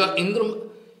 Because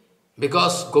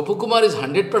Gopakumar is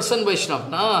 100%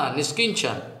 Vaishnava,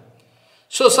 Niskinchan.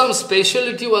 So some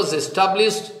speciality was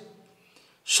established.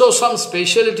 By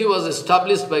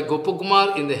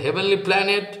Gopakumar in the heavenly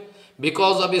planet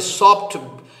because of his soft,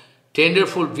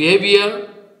 tenderful behavior.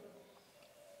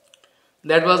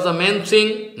 That was the main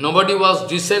thing. Nobody was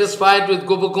dissatisfied with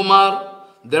Gopakumar.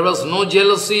 There was no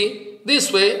jealousy.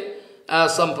 This way,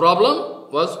 some problem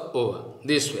was over.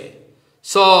 This way.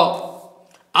 So,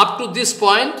 up to this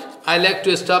point, I like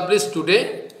to establish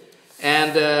today.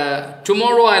 And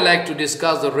tomorrow I like to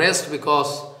discuss the rest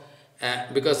because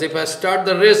if I start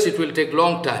the rest, it will take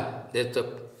long time.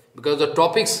 Because the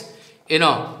topics,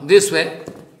 this way.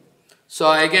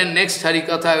 So again, next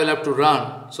Harikatha I will have to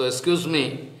run. So excuse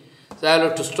me. So I will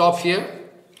have to stop here.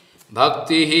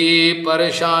 Bhakti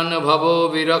pareshan bhavo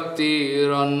virakti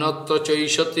rannatra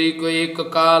chaishati koeka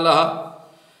kalaha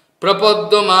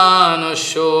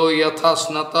prapaddamanasyo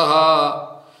yathasnataha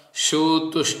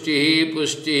Shutushti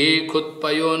pushti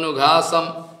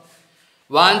khutpayonughasam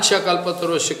Vancha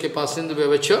kalpatarosya ke pasindu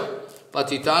bevacha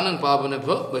Patitanang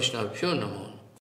pavanabhyo vaishnavabhyo namo.